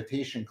stream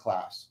meditation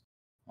class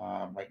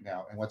right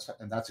now,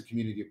 and that's a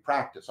community of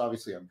practice.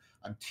 Obviously,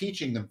 I'm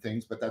teaching them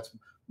things, but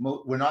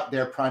we're not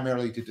there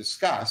primarily to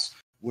discuss.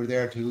 We're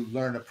there to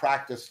learn a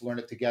practice, learn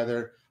it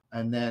together,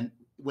 and then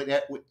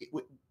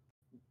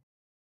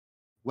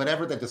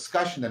whatever the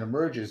discussion that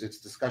emerges, it's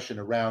discussion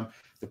around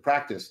the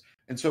practice.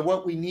 And so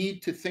what we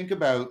need to think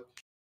about,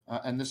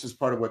 and this is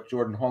part of what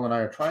Jordan Hall and I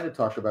are trying to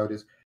talk about,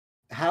 is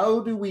how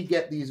do we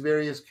get these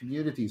various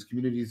communities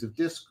of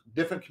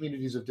different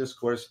communities of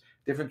discourse,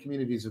 different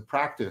communities of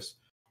practice,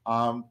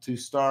 to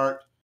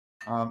start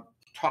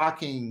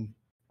talking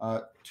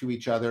to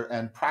each other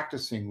and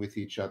practicing with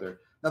each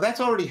other. Now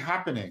that's already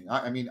happening.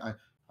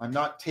 I'm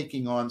not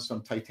taking on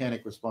some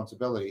titanic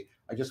responsibility.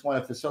 I just want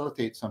to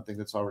facilitate something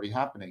that's already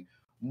happening.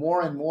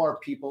 More and more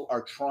people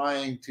are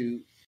trying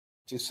to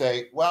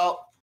say,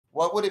 well,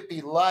 what would it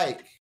be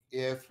like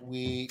if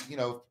we,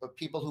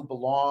 people who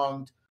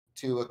belonged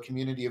to a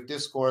community of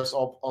discourse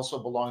also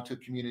belong to a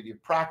community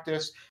of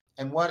practice?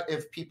 And what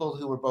if people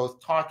who were both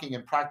talking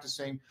and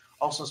practicing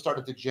also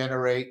started to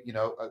generate,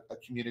 a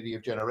community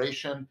of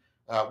generation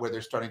where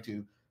they're starting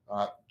to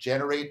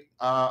generate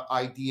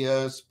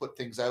ideas, put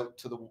things out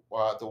to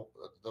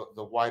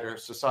the wider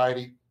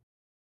society?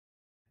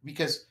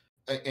 Because,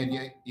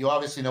 and you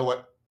obviously know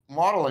what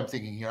model I'm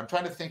thinking here. I'm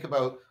trying to think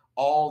about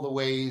all the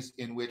ways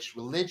in which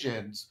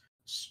religions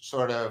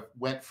sort of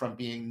went from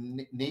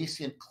being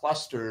nascent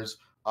clusters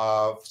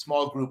of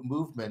small group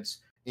movements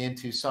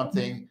into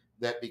something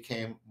that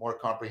became more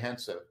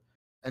comprehensive.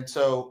 And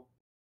so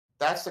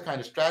that's the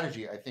kind of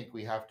strategy I think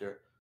we have to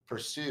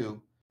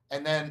pursue.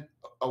 And then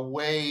a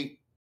way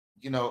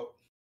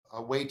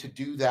to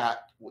do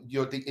that,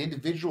 the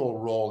individual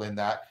role in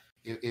that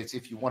is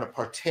if you want to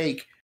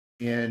partake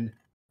in,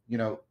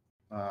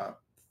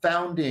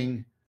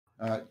 founding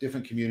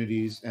different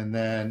communities and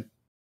then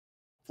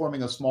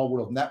forming a small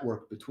world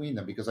network between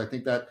them, because I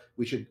think that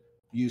we should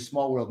use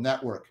small world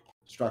network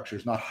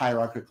structures, not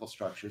hierarchical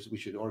structures. We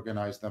should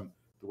organize them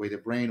the way the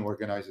brain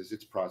organizes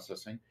its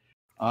processing.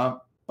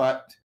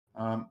 But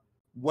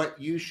what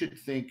you should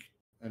think,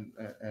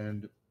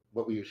 and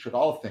what we should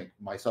all think,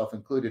 myself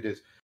included,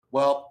 is,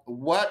 well,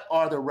 what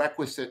are the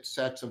requisite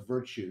sets of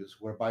virtues?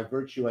 Where by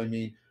virtue I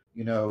mean,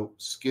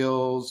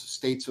 skills,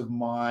 states of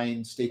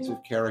mind, states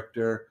of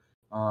character.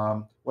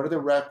 What are the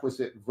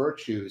requisite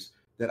virtues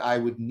that I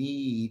would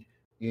need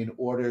in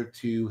order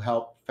to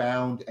help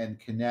found and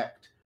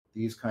connect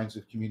these kinds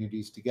of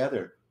communities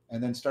together,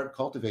 and then start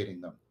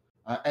cultivating them?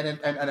 And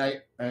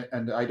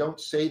I don't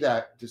say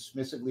that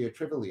dismissively or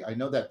trivially. I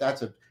know that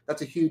that's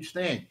a huge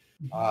thing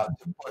to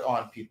put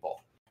on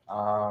people.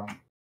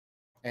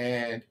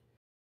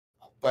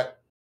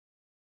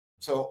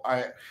 So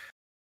I'm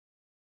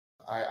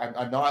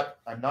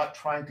not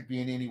trying to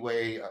be in any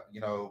way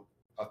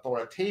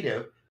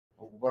authoritative.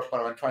 What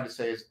I'm trying to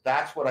say is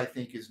that's what I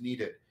think is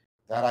needed.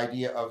 That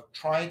idea of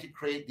trying to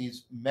create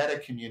these meta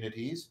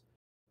communities,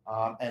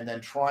 and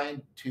then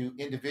trying to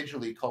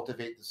individually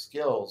cultivate the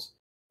skills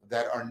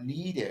that are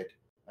needed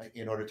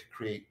in order to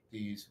create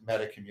these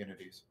meta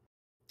communities.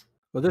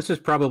 Well, this is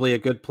probably a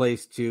good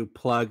place to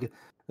plug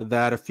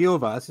that a few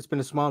of us, it's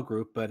been a small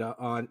group, but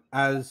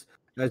as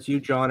you,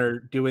 John, are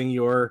doing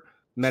your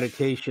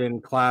meditation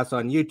class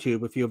on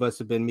YouTube, a few of us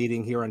have been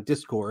meeting here on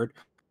Discord,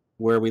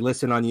 where we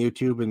listen on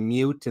YouTube and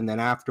mute, and then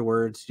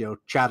afterwards,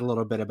 chat a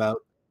little bit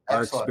about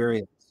our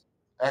experience.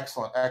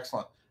 Excellent.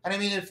 And I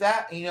mean, if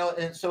that,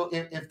 and so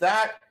if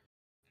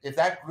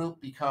that group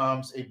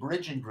becomes a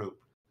bridging group,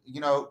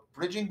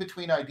 bridging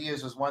between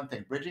ideas is one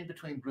thing. Bridging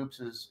between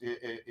groups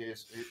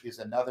is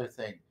another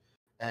thing.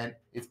 And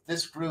if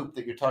this group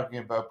that you're talking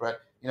about, Brett,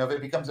 if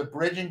it becomes a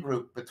bridging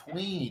group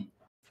between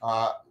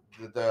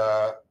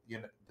the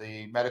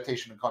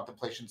meditation and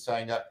contemplation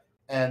sangha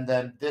and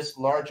then this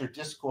larger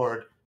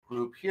Discord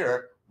group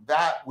here,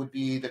 that would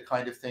be the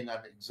kind of thing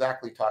I'm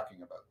exactly talking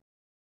about.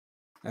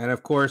 And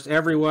of course,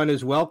 everyone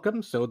is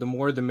welcome. So the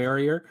more the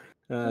merrier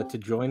to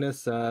join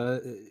us.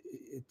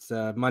 It's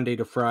Monday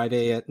to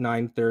Friday at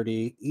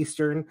 9:30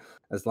 Eastern,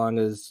 as long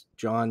as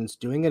John's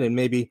doing it. And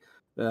maybe,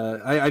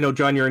 I know,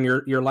 John, you're in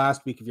your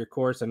last week of your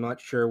course. I'm not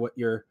sure what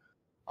you're...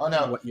 Oh,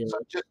 no. So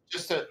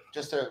just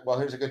to, well,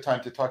 here's a good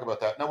time to talk about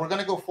that. Now, we're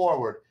going to go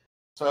forward.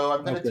 So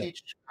I'm going to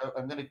teach,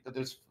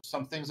 there's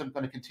some things I'm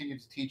going to continue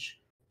to teach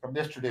from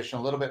this tradition,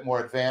 a little bit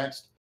more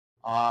advanced.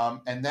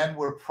 And then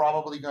we're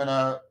probably going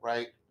to,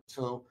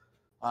 so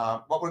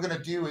what we're going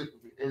to do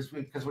is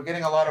because we're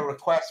getting a lot of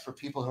requests for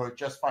people who are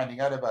just finding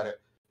out about it,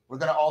 we're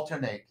going to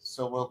alternate.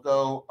 So we'll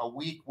go a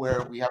week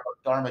where we have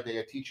a Dharma day,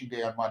 a teaching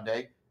day on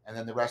Monday, and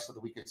then the rest of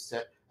the week is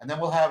sit. And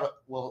then we'll have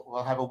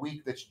a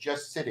week that's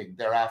just sitting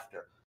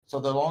thereafter. So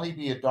there'll only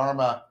be a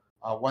Dharma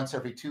once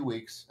every 2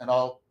 weeks,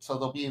 so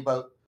there'll be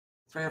about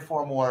 3 or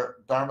 4 more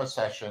Dharma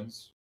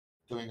sessions,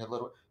 doing a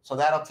little. So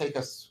that'll take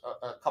us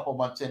a couple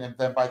months in, and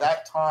then by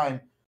that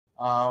time,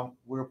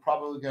 we're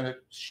probably going to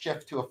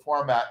shift to a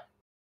format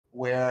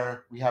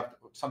where we have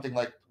something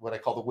like what I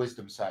call the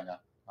Wisdom Sangha,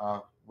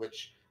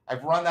 which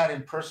I've run that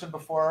in person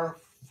before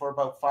for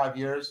about 5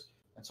 years,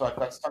 and so I've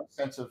got some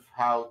sense of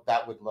how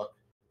that would look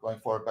going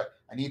forward. But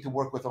I need to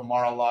work with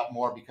Omar a lot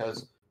more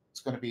because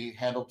it's going to be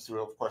handled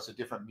through, of course, a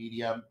different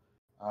medium,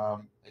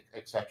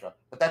 etc.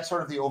 But that's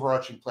sort of the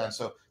overarching plan.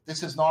 So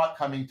this is not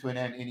coming to an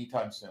end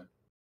anytime soon.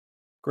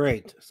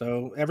 Great.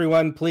 So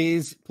everyone,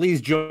 please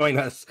join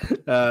us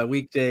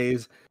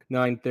weekdays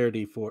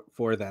 9:30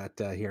 for that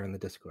here in the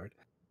Discord.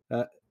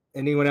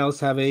 Anyone else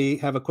have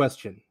a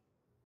question?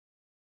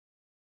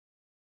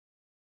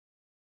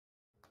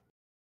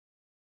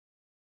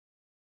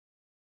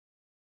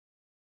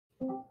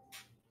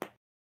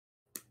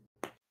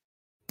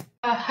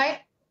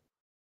 Hi.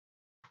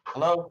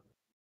 Hello.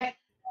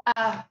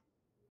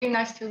 Very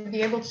nice to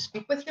be able to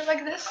speak with you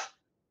like this.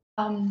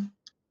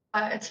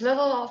 It's a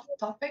little off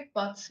topic,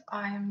 but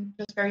I'm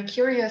just very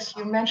curious.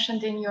 You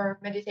mentioned in your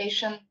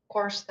meditation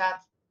course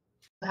that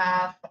you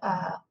have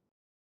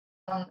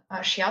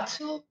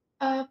shiatsu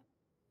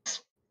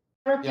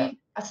therapy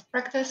as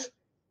practice,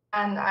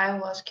 and I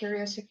was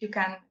curious if you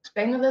can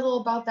explain a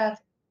little about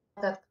that,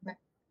 how that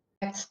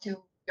connects to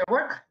your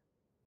work.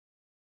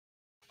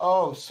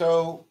 Oh,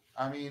 so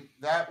I mean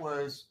that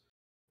was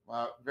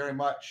very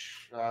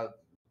much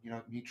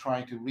me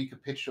trying to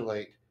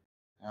recapitulate,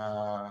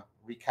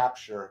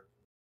 recapture.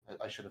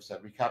 I should have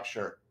said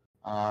recapture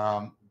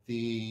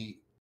the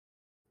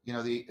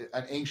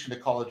an ancient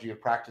ecology of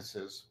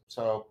practices.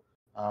 So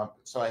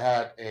I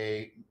had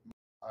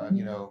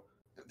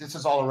this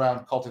is all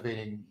around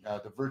cultivating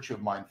the virtue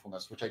of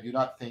mindfulness, which I do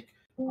not think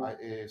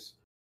is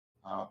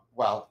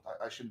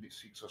I shouldn't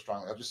speak so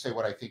strongly. I'll just say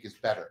what I think is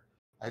better.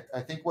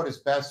 I think what is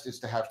best is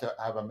to have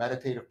a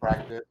meditative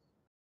practice,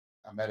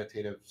 a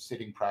meditative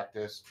sitting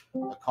practice,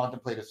 a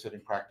contemplative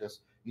sitting practice.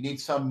 You need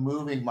some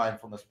moving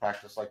mindfulness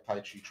practice like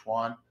Tai Chi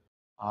Chuan,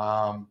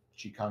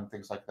 Qi Kung,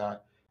 things like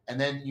that. And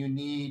then you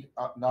need,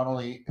 not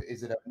only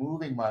is it a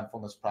moving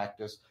mindfulness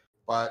practice,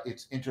 but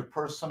it's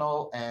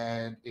interpersonal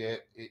and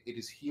it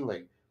is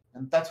healing.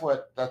 And that's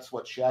what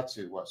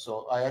shiatsu was.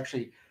 So I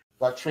actually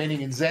got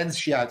training in Zen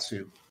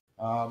shiatsu,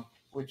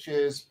 which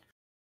is,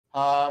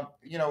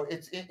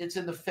 it's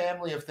in the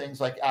family of things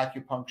like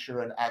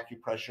acupuncture and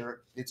acupressure.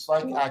 It's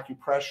like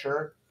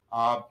acupressure,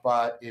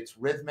 but it's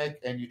rhythmic,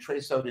 and you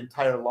trace out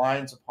entire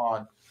lines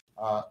upon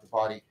the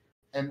body.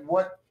 And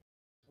what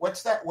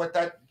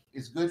that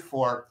is good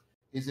for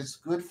is it's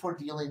good for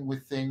dealing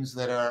with things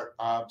that are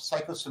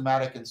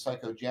psychosomatic and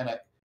psychogenic,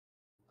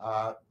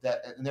 and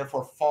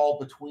therefore fall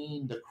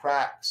between the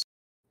cracks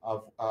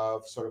of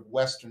sort of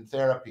Western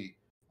therapy.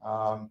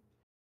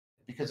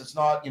 Because it's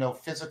not,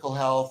 physical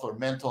health or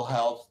mental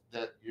health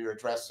that you're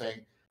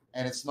addressing,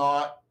 and it's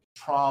not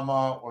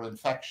trauma or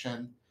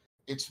infection.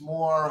 It's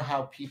more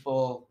how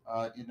people,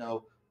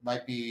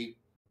 might be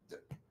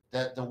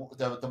that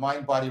the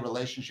mind-body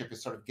relationship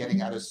is sort of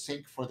getting out of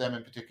sync for them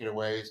in particular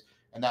ways,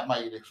 and that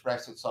might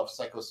express itself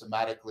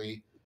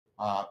psychosomatically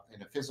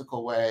in a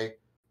physical way,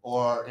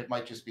 or it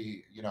might just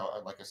be,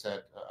 like I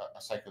said, a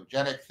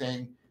psychogenic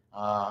thing.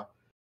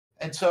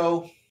 And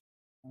so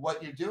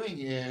what you're doing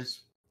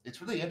is, it's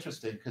really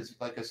interesting because,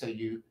 like I say,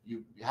 you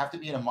have to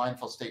be in a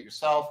mindful state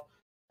yourself,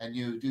 and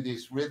you do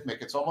these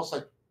rhythmic. It's almost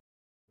like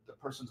the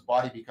person's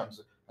body becomes,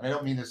 and I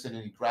don't mean this in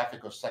any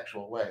graphic or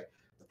sexual way,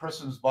 the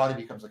person's body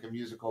becomes like a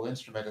musical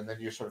instrument, and then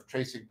you're sort of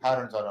tracing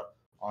patterns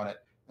on it.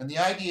 And the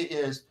idea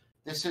is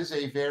this is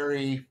a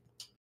very,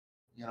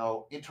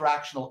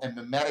 interactional and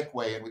mimetic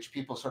way in which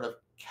people sort of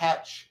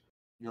catch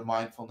your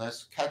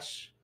mindfulness,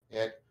 catch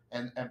it,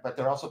 but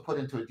they're also put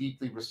into a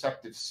deeply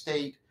receptive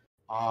state.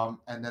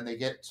 And then they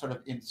get sort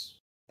of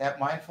that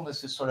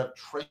mindfulness is sort of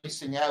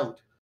tracing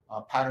out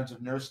patterns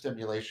of nerve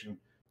stimulation,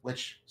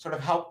 which sort of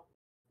help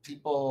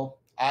people,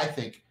 I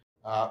think,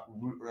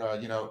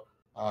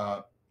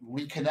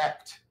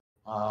 reconnect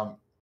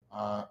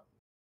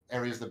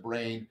areas of the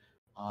brain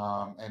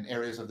and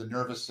areas of the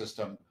nervous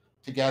system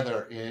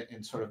together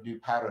in sort of new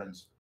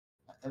patterns,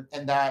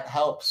 and that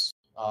helps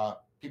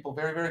people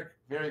very, very,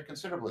 very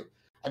considerably.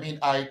 I mean,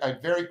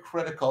 I'm very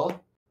critical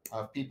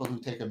of people who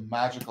take a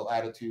magical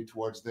attitude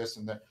towards this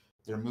and that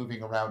they're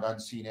moving around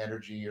unseen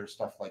energy or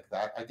stuff like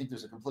that. I think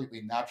there's a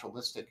completely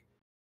naturalistic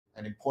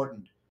and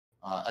important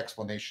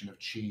explanation of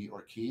chi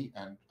or ki,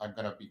 and I'm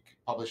going to be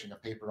publishing a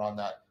paper on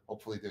that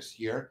hopefully this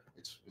year.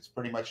 It's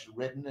pretty much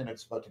written and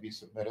it's about to be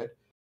submitted.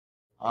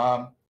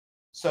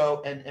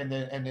 So and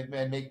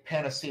make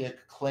panaceic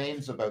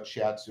claims about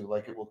shiatsu,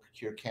 like it will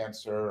cure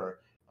cancer or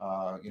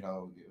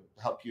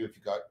help you if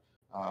you got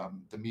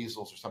the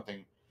measles or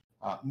something.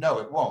 No,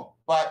 it won't.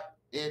 But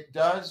it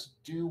does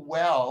do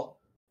well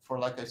for,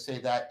 like I say,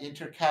 that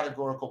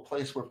intercategorical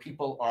place where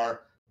people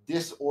are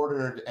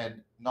disordered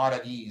and not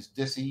at ease,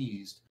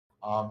 diseased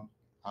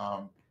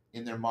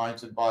in their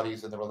minds and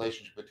bodies and the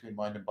relationship between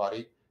mind and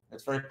body.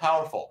 It's very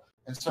powerful.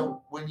 And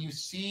so when you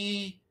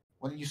see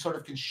when you sort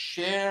of can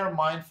share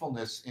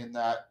mindfulness in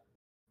that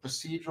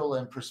procedural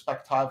and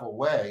perspectival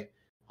way,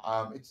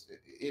 it's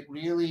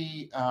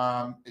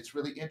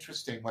really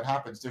interesting what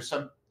happens. There's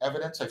some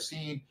evidence I've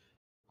seen,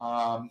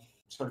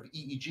 sort of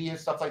EEG and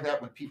stuff like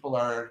that, when people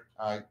are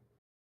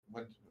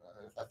when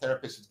a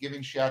therapist is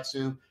giving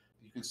shiatsu,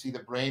 you can see the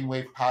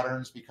brainwave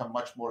patterns become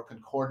much more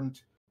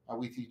concordant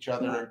with each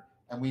other.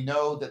 And we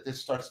know that this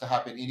starts to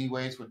happen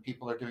anyways when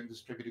people are doing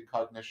distributed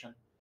cognition.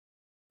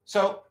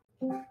 So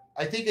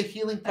I think a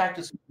healing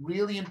practice is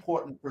really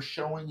important for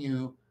showing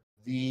you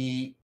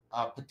the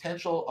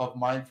potential of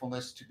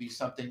mindfulness to be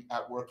something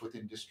at work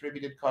within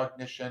distributed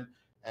cognition,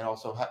 and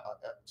also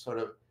sort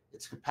of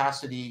its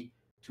capacity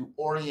to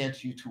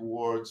orient you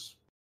towards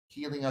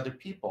healing other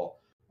people,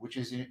 which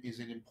is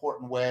an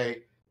important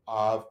way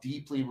of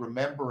deeply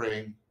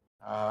remembering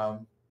our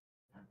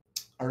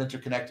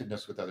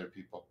interconnectedness with other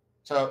people.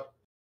 So,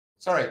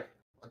 sorry,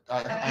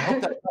 I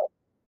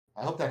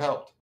hope that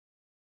helped.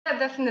 Yeah,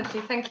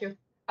 definitely. Thank you.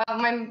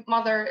 My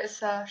mother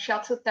is a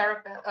shiatsu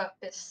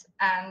therapist,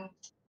 and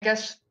I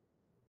guess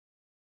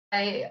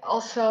I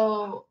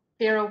also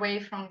veer away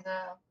from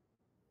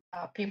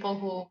the people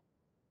who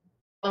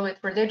follow it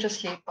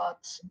religiously,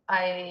 but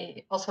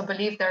I also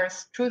believe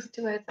there's truth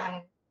to it,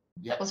 and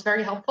it was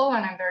very helpful,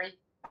 and I'm very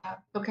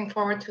looking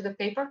forward to the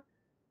paper.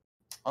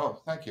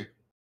 Oh, thank you.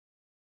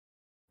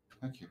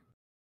 Thank you.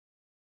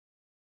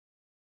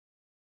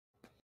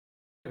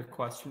 A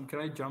question. Can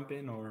I jump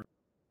in or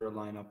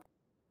line up?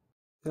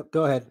 Yep,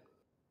 go ahead.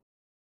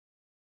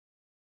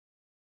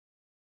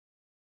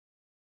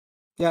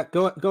 Yeah,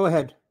 go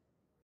ahead.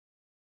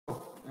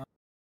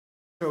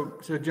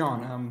 So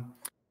John,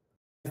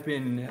 I've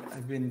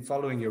been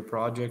following your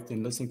project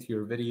and listening to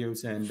your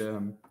videos,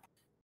 and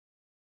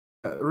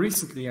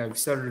recently I've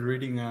started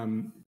reading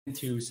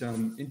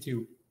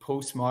into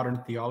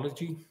postmodern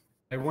theology.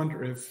 I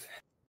wonder if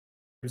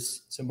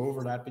there's some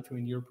overlap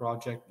between your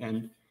project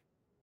and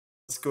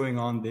what's going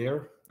on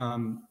there. I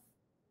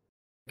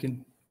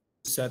can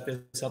set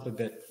this up a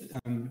bit.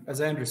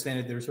 As I understand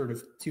it, there's sort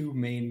of two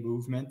main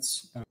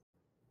movements.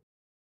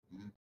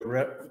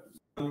 One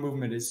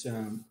movement is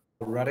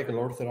radical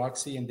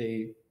orthodoxy, and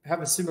they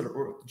have a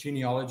similar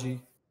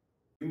genealogy.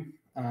 They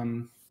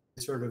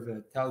sort of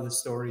tell the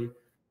story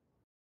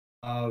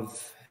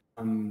of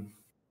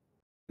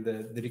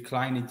the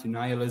decline into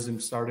nihilism,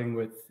 starting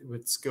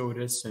with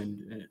Scotus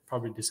and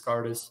probably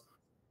Descartes.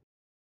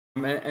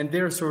 And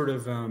their sort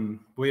of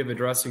way of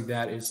addressing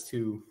that is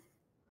to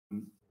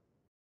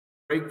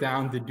break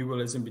down the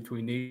dualism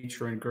between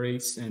nature and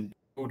grace and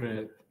put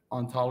an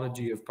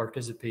ontology of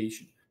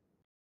participation.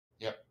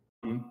 Yep.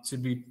 So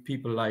it'd be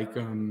people like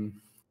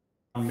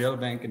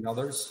Milbank and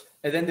others.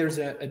 And then there's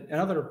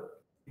another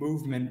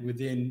movement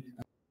within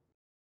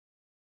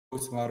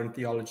postmodern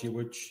theology,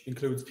 which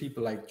includes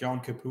people like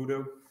John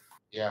Caputo.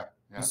 Yeah.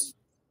 Who's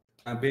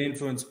been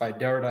influenced by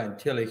Derrida and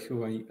Tillich,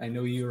 who I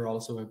know you're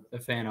also a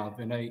fan of.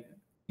 And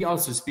he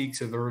also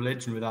speaks of a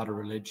religion without a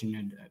religion.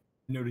 And I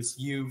notice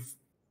you've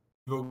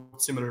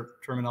evoked similar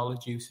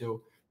terminology.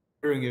 So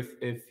wondering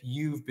if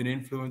you've been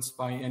influenced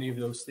by any of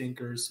those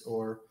thinkers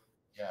or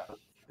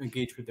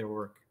engaged with their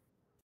work.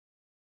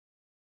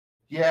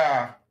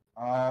 Yeah.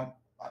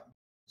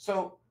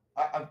 So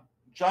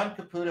John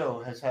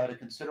Caputo has had a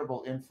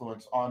considerable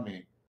influence on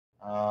me.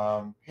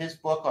 His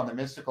book on the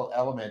mystical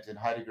element in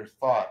Heidegger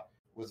thought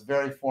was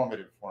very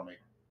formative for me.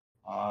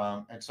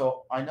 And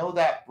so I know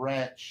that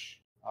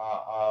branch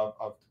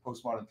of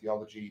postmodern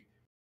theology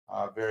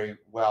very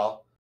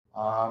well.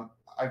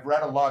 I've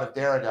read a lot of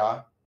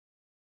Derrida,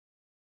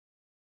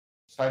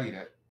 studied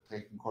it,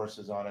 taken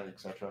courses on it,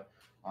 etc.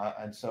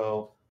 And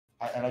so,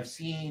 I've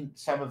seen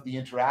some of the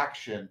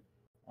interaction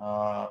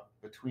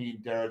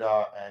between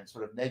Derrida and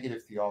sort of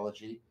negative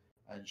theology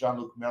and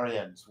Jean-Luc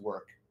Marien's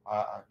work,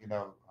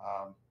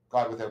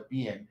 God Without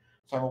Being.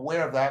 So I'm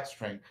aware of that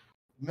string.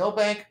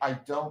 Milbank, I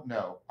don't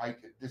know.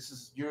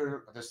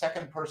 You're the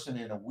second person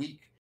in a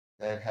week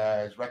that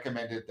has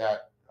recommended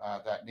that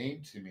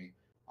name to me.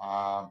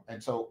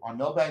 And so on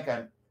Milbank,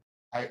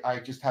 I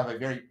just have a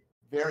very,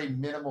 very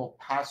minimal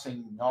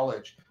passing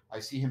knowledge. I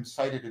see him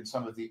cited in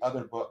some of the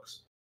other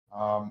books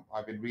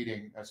I've been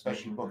reading,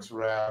 especially books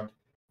around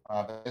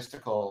the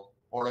mystical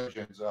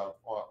origins of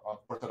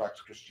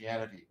Orthodox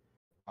Christianity.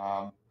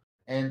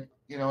 And,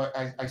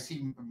 I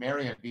see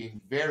Marian being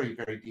very,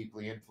 very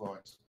deeply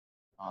influenced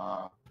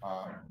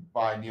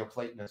by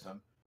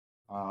Neoplatonism.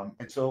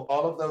 And so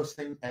all of those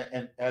things,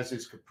 and as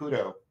is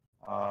Caputo.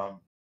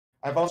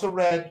 I've also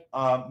read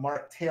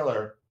Mark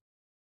Taylor,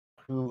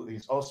 who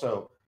is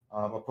also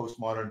a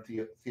postmodern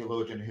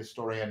theologian,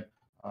 historian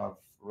of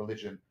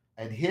religion.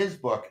 And his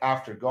book,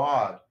 After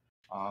God,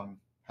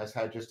 has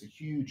had just a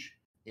huge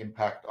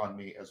impact on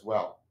me as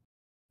well.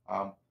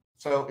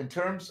 So in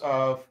terms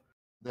of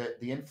the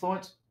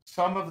influence,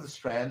 some of the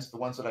strands, the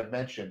ones that I've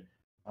mentioned,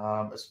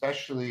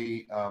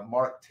 especially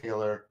Mark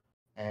Taylor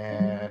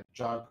and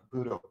John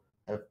Caputo,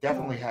 have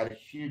definitely had a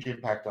huge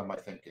impact on my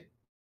thinking.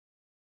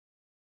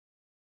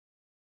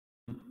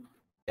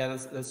 Yeah,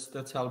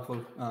 that's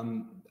helpful.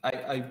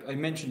 I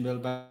mentioned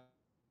Milbank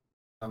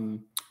I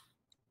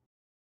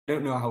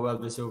don't know how well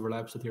this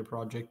overlaps with your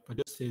project, but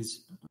just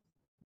his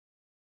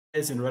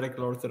and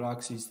radical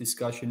orthodoxy's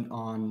discussion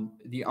on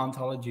the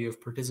ontology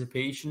of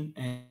participation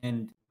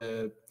and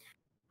to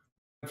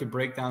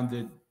break down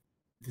the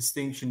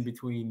distinction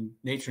between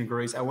nature and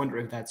grace. I wonder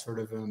if that sort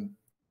of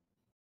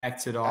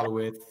acts at all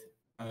with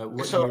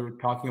what you were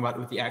talking about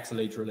with the Axel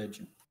Age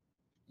religion.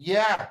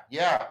 Yeah.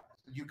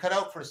 You cut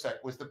out for a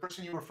sec. Was the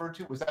person you referred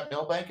to, was that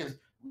Milbank? Is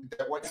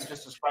that what you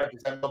just described?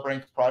 Is that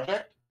Milbank's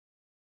project?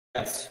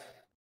 Yes.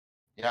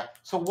 Yeah.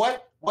 So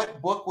what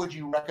book would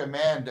you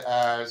recommend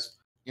as,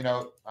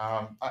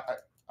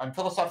 I'm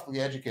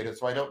philosophically educated,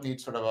 so I don't need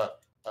sort of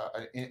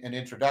an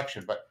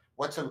introduction, but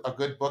what's a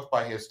good book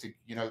by his to,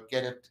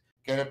 get it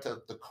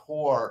to the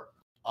core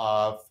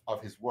of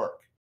his work?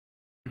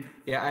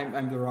 Yeah,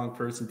 I'm the wrong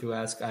person to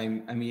ask.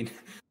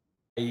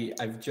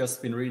 I've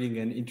just been reading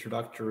an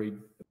introductory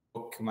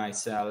book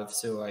myself,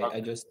 so I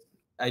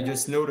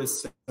just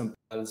noticed some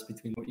parallels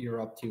between what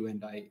you're up to,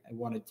 and I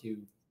wanted to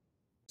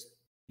keep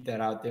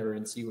that out there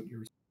and see what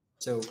you're.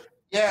 So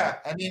yeah,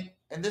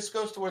 and this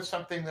goes towards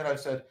something that I've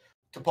said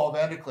to Paul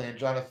Vanderklee and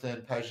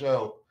Jonathan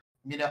Pajot.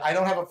 I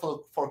don't have a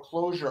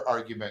foreclosure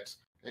argument.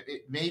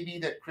 It may be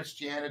that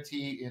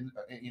Christianity, in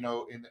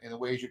the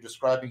ways you're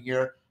describing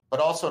here, but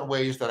also in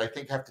ways that I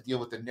think have to deal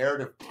with the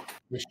narrative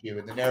issue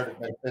and the narrative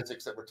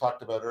metaphysics that were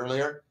talked about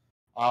earlier.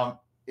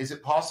 Is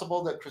it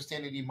possible that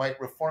Christianity might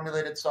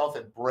reformulate itself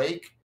and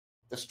break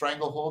the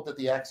stranglehold that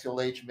the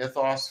axial age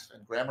mythos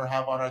and grammar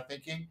have on our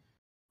thinking,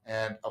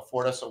 and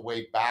afford us a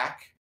way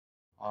back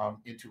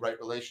into right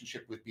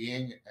relationship with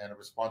being and a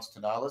response to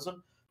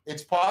nihilism?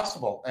 It's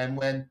possible. And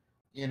when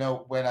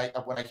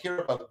I hear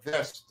about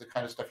this, the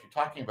kind of stuff you're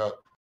talking about,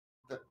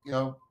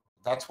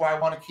 that's why I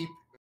want to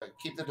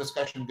keep the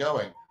discussion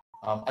going.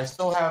 I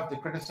still have the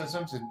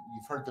criticisms, and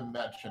you've heard them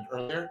mentioned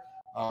earlier,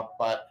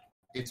 but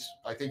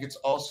I think it's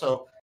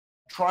also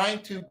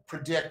trying to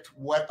predict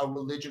what a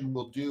religion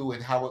will do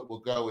and how it will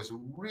go is a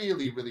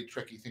really, really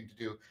tricky thing to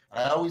do.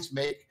 And I always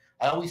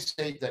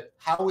state that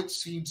how it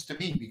seems to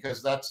me,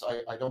 because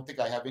I don't think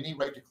I have any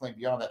right to claim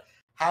beyond that.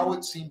 How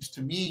it seems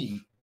to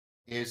me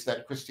is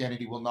that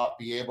Christianity will not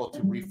be able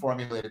to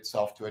reformulate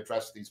itself to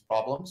address these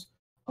problems.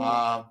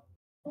 But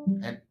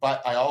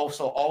I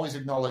also always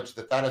acknowledge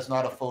that is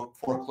not a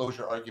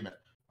foreclosure argument.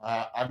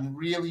 I'm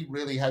really,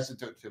 really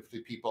hesitant to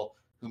people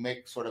who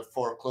make sort of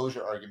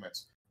foreclosure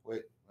arguments.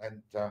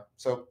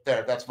 So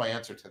that's my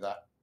answer to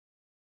that.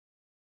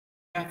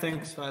 Yeah,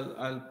 thanks.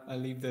 I'll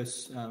leave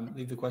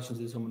the questions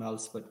to someone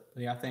else. But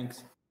yeah,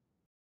 thanks.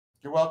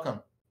 You're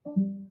welcome. I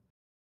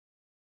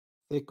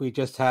think we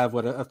just have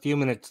a few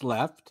minutes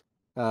left.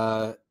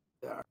 Are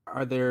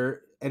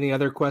there any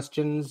other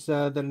questions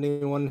that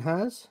anyone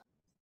has?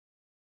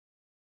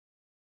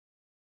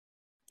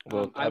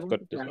 Well, I've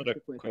got not a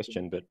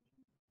question, but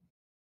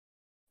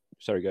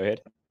sorry, go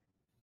ahead.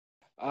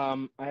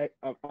 I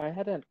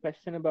had a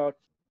question about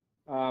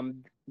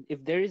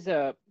if there is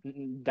a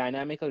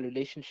dynamical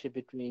relationship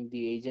between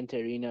the agent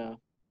arena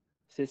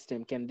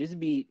system, can this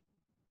be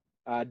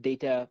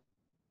data?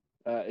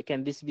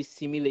 Can this be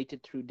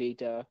simulated through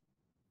data,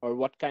 or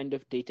what kind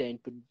of data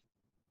input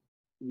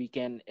we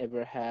can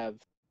ever have?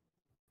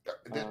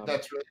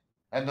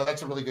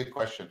 That's a really good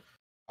question.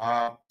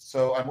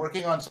 So I'm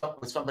working on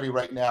with somebody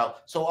right now.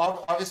 So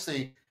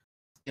obviously,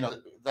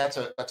 that's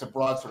a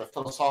broad sort of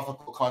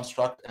philosophical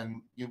construct,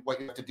 and what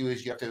you have to do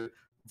is you have to,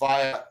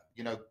 via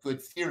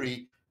good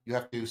theory, you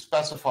have to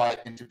specify it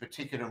into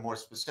particular, more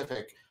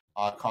specific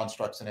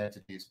constructs and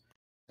entities.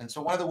 And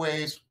so one of the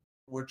ways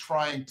we're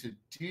trying to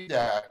do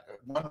that,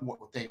 one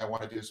thing I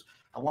want to do is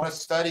I want to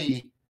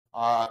study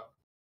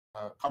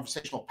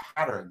conversational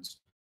patterns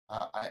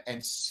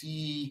and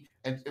see,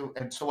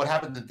 and so what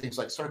happens in things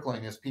like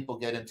circling is people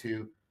get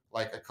into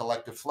like a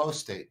collective flow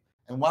state,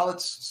 and while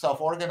it's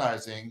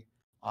self-organizing,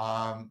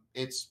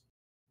 it's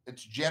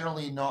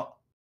generally not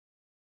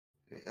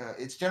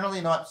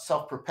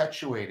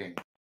self-perpetuating,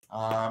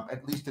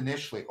 at least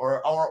initially,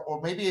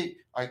 or maybe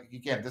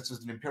again, this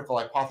is an empirical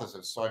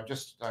hypothesis, so I'm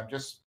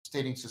just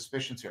stating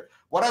suspicions here.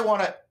 What I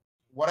want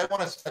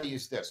to study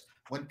is this: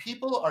 when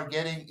people are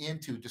getting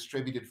into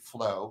distributed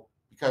flow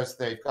because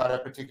they've got a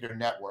particular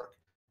network,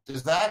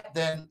 does that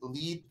then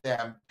lead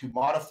them to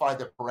modify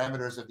the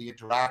parameters of the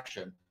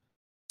interaction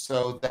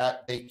so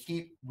that they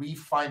keep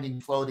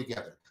refinding flow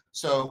together?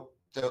 So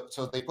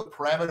they put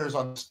parameters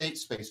on the state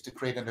space to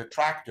create an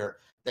attractor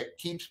that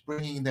keeps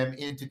bringing them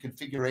into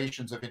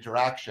configurations of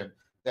interaction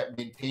that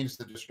maintains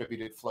the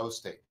distributed flow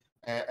state.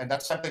 And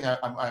that's something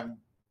I'm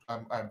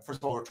first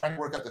of all, we're trying to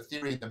work out the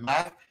theory and the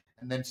math,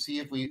 and then see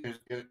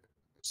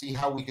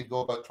how we could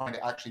go about trying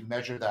to actually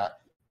measure that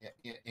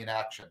in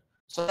action.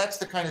 So that's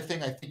the kind of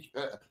thing I think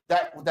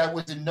that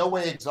was in no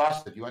way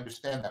exhaustive. You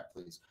understand that,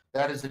 please?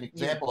 That is an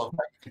example of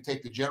how you can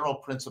take the general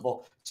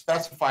principle,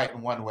 specify it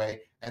in one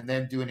way, and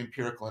then do an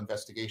empirical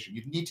investigation.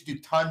 You need to do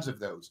tons of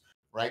those,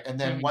 right? And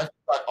then once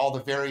you've got all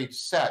the varied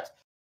set,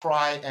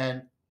 try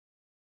and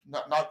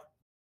not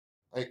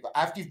like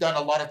after you've done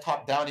a lot of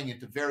top downing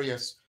into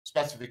various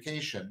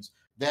specifications,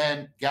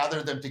 then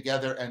gather them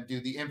together and do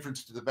the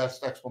inference to the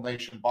best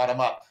explanation bottom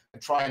up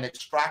and try and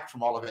extract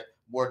from all of it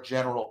more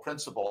general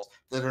principles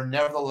that are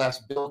nevertheless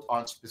built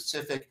on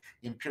specific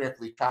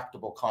empirically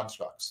tractable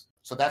constructs.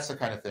 So that's the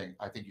kind of thing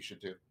I think you should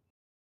do.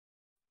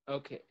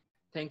 Okay,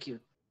 thank you.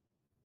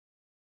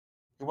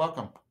 You're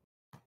welcome.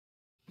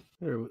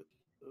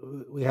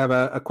 We have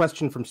a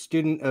question from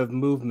Student of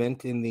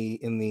Movement in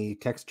the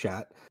text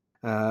chat.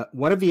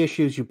 One of the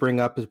issues you bring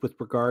up is with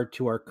regard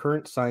to our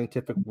current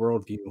scientific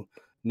worldview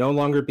no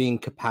longer being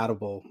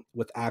compatible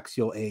with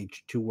axial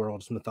age, two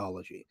worlds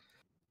mythology.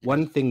 Yes.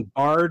 One thing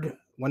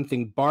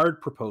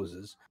Bard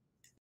proposes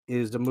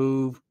is a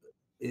move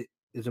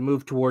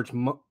towards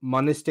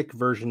monistic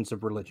versions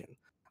of religion.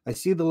 I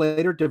see the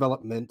later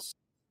developments.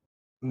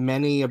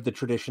 Many of the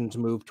traditions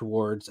move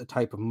towards a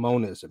type of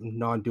monism,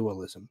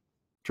 non-dualism,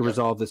 to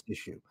resolve this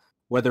issue.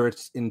 Whether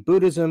it's in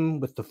Buddhism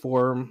with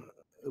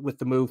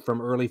the move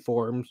from early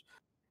forms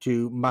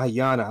to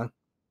Mahayana,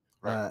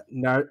 Right.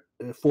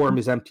 Form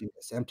is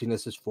emptiness,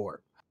 emptiness is form,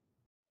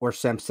 or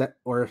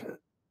samsara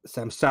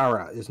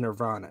is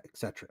nirvana,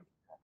 etc.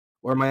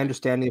 Or my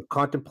understanding of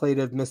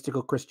contemplative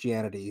mystical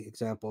Christianity,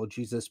 example,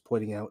 Jesus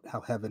pointing out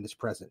how heaven is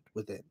present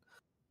within.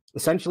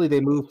 Essentially, they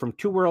move from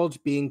two worlds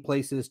being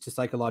places to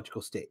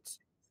psychological states.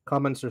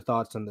 Comments or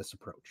thoughts on this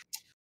approach?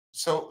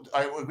 So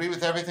I agree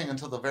with everything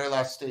until the very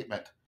last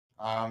statement.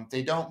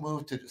 They don't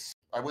move to,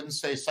 I wouldn't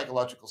say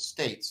psychological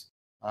states.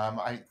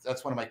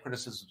 That's one of my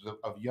criticisms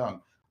of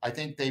Jung. I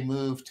think they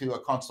move to a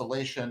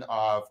constellation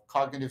of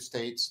cognitive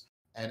states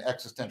and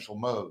existential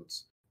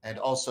modes, and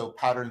also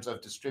patterns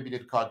of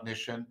distributed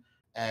cognition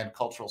and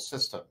cultural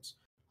systems.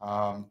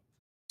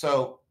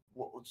 So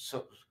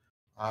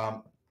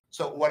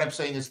what I'm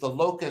saying is the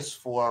locus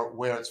for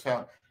where it's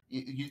found.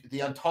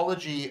 The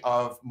ontology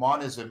of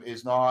monism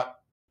is not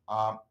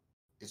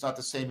the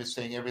same as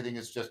saying everything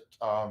is just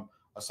a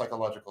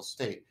psychological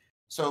state.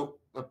 So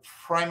the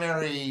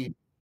primary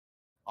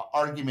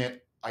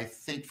argument, I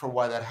think, for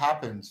why that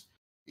happens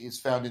is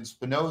found in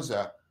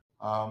Spinoza.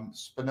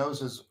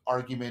 Spinoza's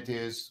argument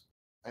is,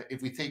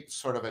 if we think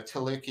sort of a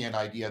Tillichian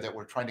idea that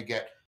we're trying to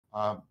get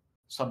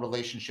some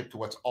relationship to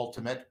what's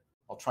ultimate,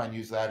 I'll try and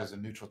use that as a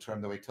neutral term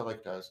the way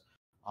Tillich does.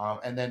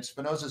 And then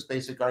Spinoza's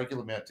basic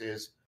argument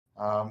is,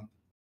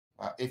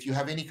 if you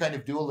have any kind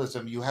of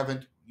dualism, you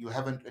haven't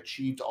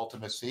achieved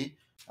ultimacy,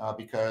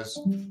 because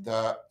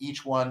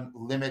each one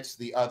limits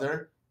the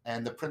other,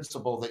 and the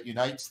principle that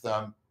unites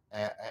them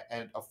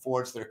and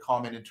affords their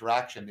common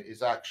interaction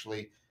is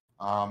actually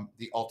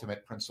the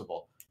ultimate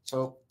principle.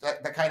 So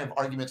that kind of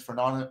arguments for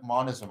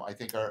monism, I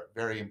think, are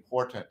very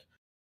important.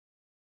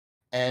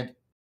 And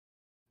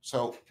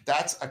so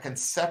that's a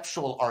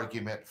conceptual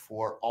argument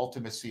for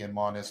ultimacy and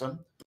monism.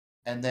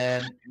 And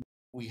then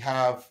we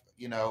have,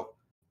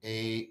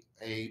 a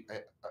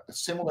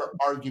similar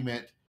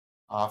argument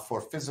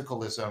for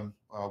physicalism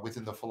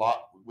within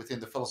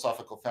the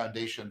philosophical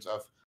foundations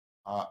of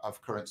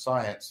current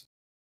science.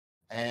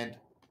 And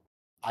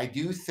I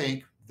do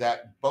think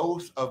that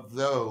both of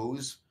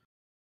those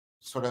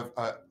sort of,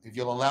 if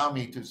you'll allow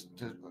me to,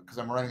 because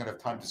I'm running out of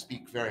time to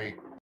speak a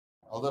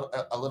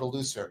little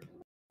looser,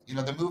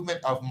 the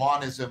movement of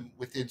monism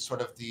within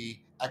sort of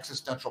the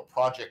existential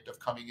project of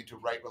coming into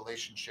right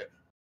relationship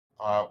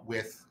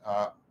with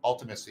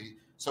ultimacy.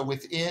 So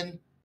within,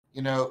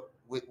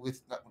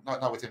 with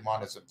not within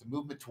monism, the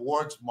movement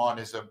towards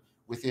monism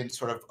within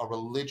sort of a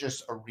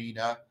religious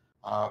arena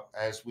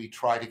as we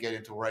try to get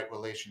into right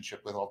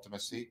relationship with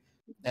ultimacy,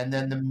 and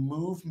then the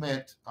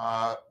movement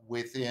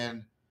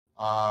within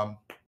our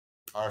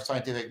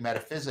scientific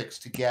metaphysics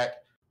to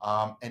get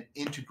an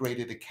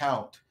integrated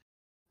account.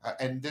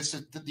 And this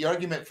is the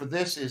argument for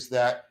this is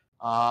that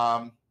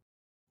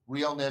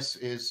realness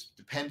is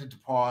dependent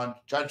upon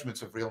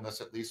judgments of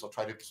realness. At least I'll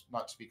try to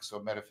not speak so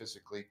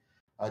metaphysically.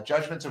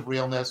 Judgments of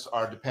realness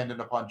are dependent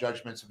upon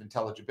judgments of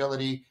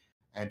intelligibility,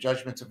 and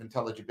judgments of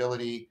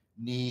intelligibility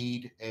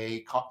need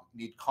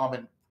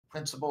common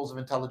principles of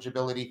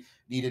intelligibility,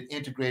 need an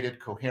integrated,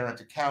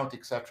 coherent account,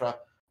 etc.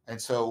 And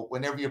so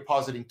whenever you're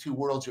positing two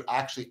worlds, you're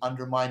actually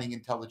undermining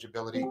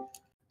intelligibility.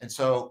 And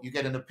so you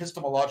get an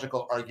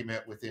epistemological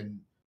argument within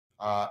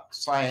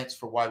science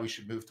for why we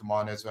should move to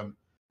monism.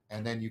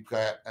 And then you've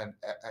got an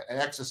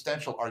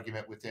existential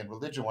argument within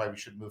religion why we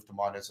should move to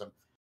monism.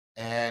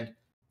 And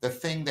the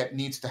thing that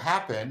needs to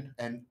happen,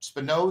 and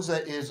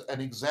Spinoza is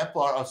an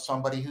exemplar of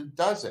somebody who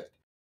does it.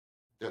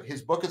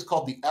 His book is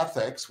called The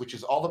Ethics, which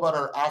is all about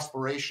our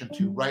aspiration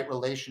to right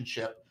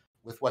relationship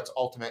with what's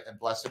ultimate and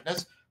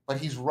blessedness. But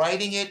he's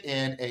writing it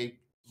in a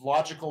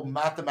logical,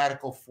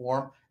 mathematical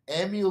form,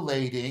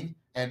 emulating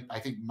and I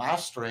think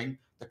mastering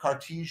the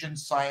Cartesian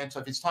science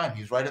of his time.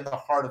 He's right in the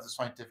heart of the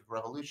scientific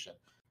revolution.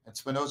 And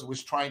Spinoza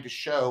was trying to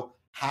show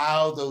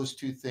how those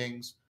two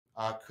things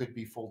could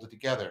be folded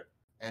together.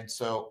 And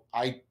so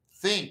I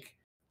think,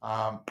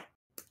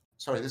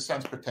 sorry, this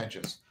sounds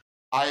pretentious.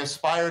 I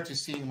aspire to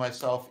seeing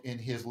myself in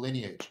his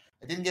lineage.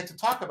 I didn't get to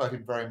talk about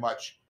him very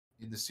much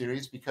in the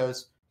series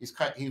because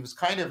he was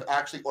kind of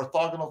actually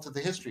orthogonal to the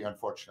history,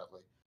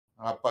 unfortunately.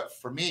 But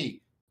for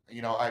me,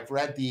 I've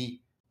read the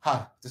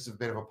this is a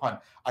bit of a pun.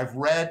 I've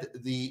read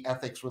the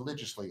ethics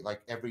religiously,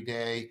 like every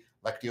day,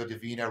 Lectio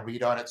Divina,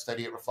 read on it,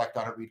 study it, reflect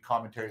on it, read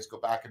commentaries, go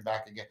back and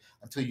back again,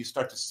 until you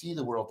start to see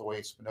the world the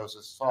way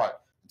Spinoza saw it,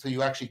 until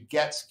you actually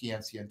get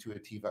scientia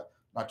intuitiva,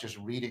 not just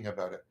reading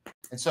about it.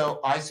 And so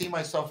I see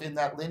myself in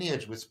that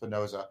lineage with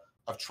Spinoza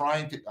of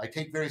trying to, I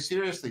take very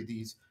seriously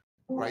these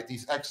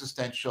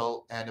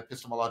existential and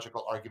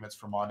epistemological arguments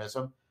for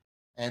monism.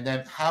 And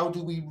then how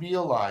do we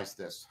realize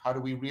this? How do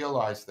we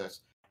realize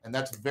this? And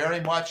that's very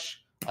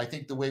much, I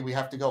think, the way we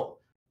have to go.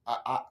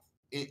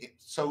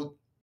 So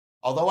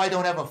although I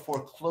don't have a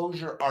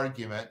foreclosure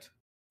argument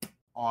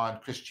on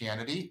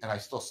Christianity, and I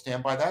still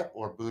stand by that,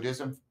 or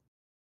Buddhism,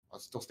 I'll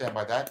still stand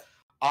by that.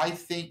 I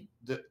think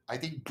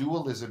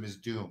dualism is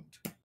doomed.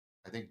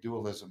 I think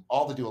dualism,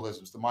 all the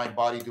dualisms, the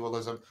mind-body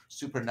dualism,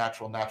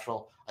 supernatural,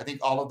 natural, I think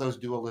all of those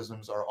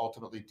dualisms are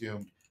ultimately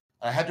doomed.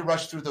 I had to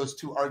rush through those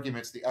two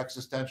arguments, the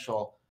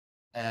existential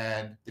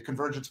and the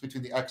convergence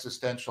between the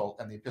existential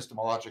and the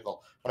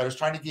epistemological. But I was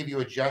trying to give you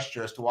a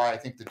gesture as to why I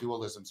think the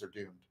dualisms are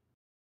doomed.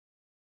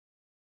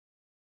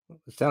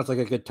 It sounds like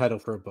a good title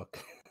for a book.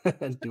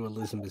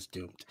 Dualism is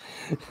doomed.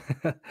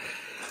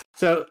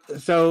 So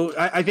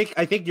I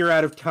think you're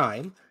out of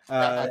time.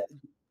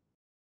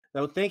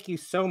 So thank you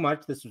so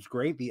much. This was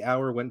great. The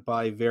hour went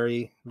by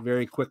very,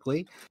 very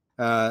quickly.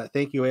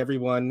 Thank you,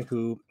 everyone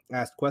who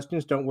asked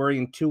questions. Don't worry,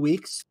 in 2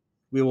 weeks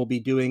we will be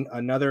doing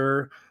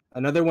another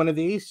one of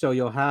these. So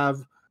you'll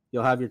have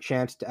your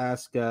chance to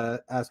ask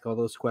all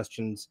those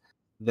questions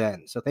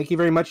then. So thank you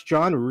very much,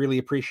 John. We really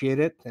appreciate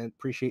it and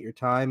appreciate your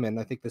time. And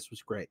I think this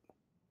was great.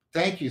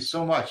 Thank you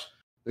so much.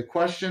 The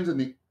questions and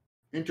the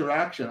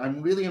interaction.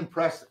 I'm really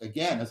impressed,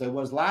 again, as I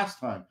was last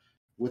time,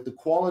 with the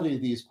quality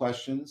of these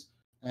questions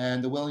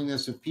and the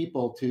willingness of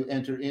people to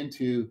enter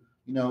into,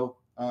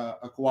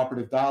 a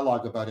cooperative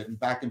dialogue about it and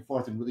back and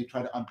forth and really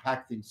try to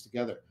unpack things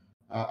together.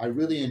 I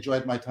really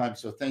enjoyed my time.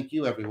 So thank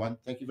you, everyone.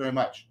 Thank you very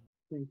much.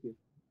 Thank you.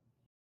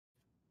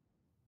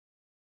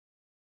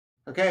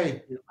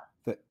 Okay.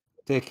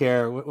 Take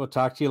care. We'll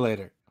talk to you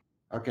later.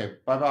 Okay.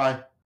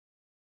 Bye-bye.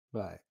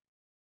 Bye.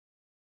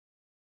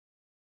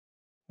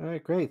 All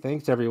right, great.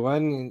 Thanks,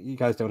 everyone. You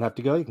guys don't have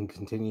to go. You can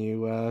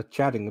continue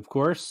chatting, of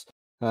course.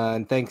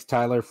 And thanks,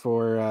 Tyler,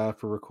 for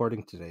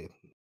recording today.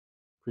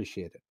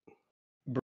 Appreciate it.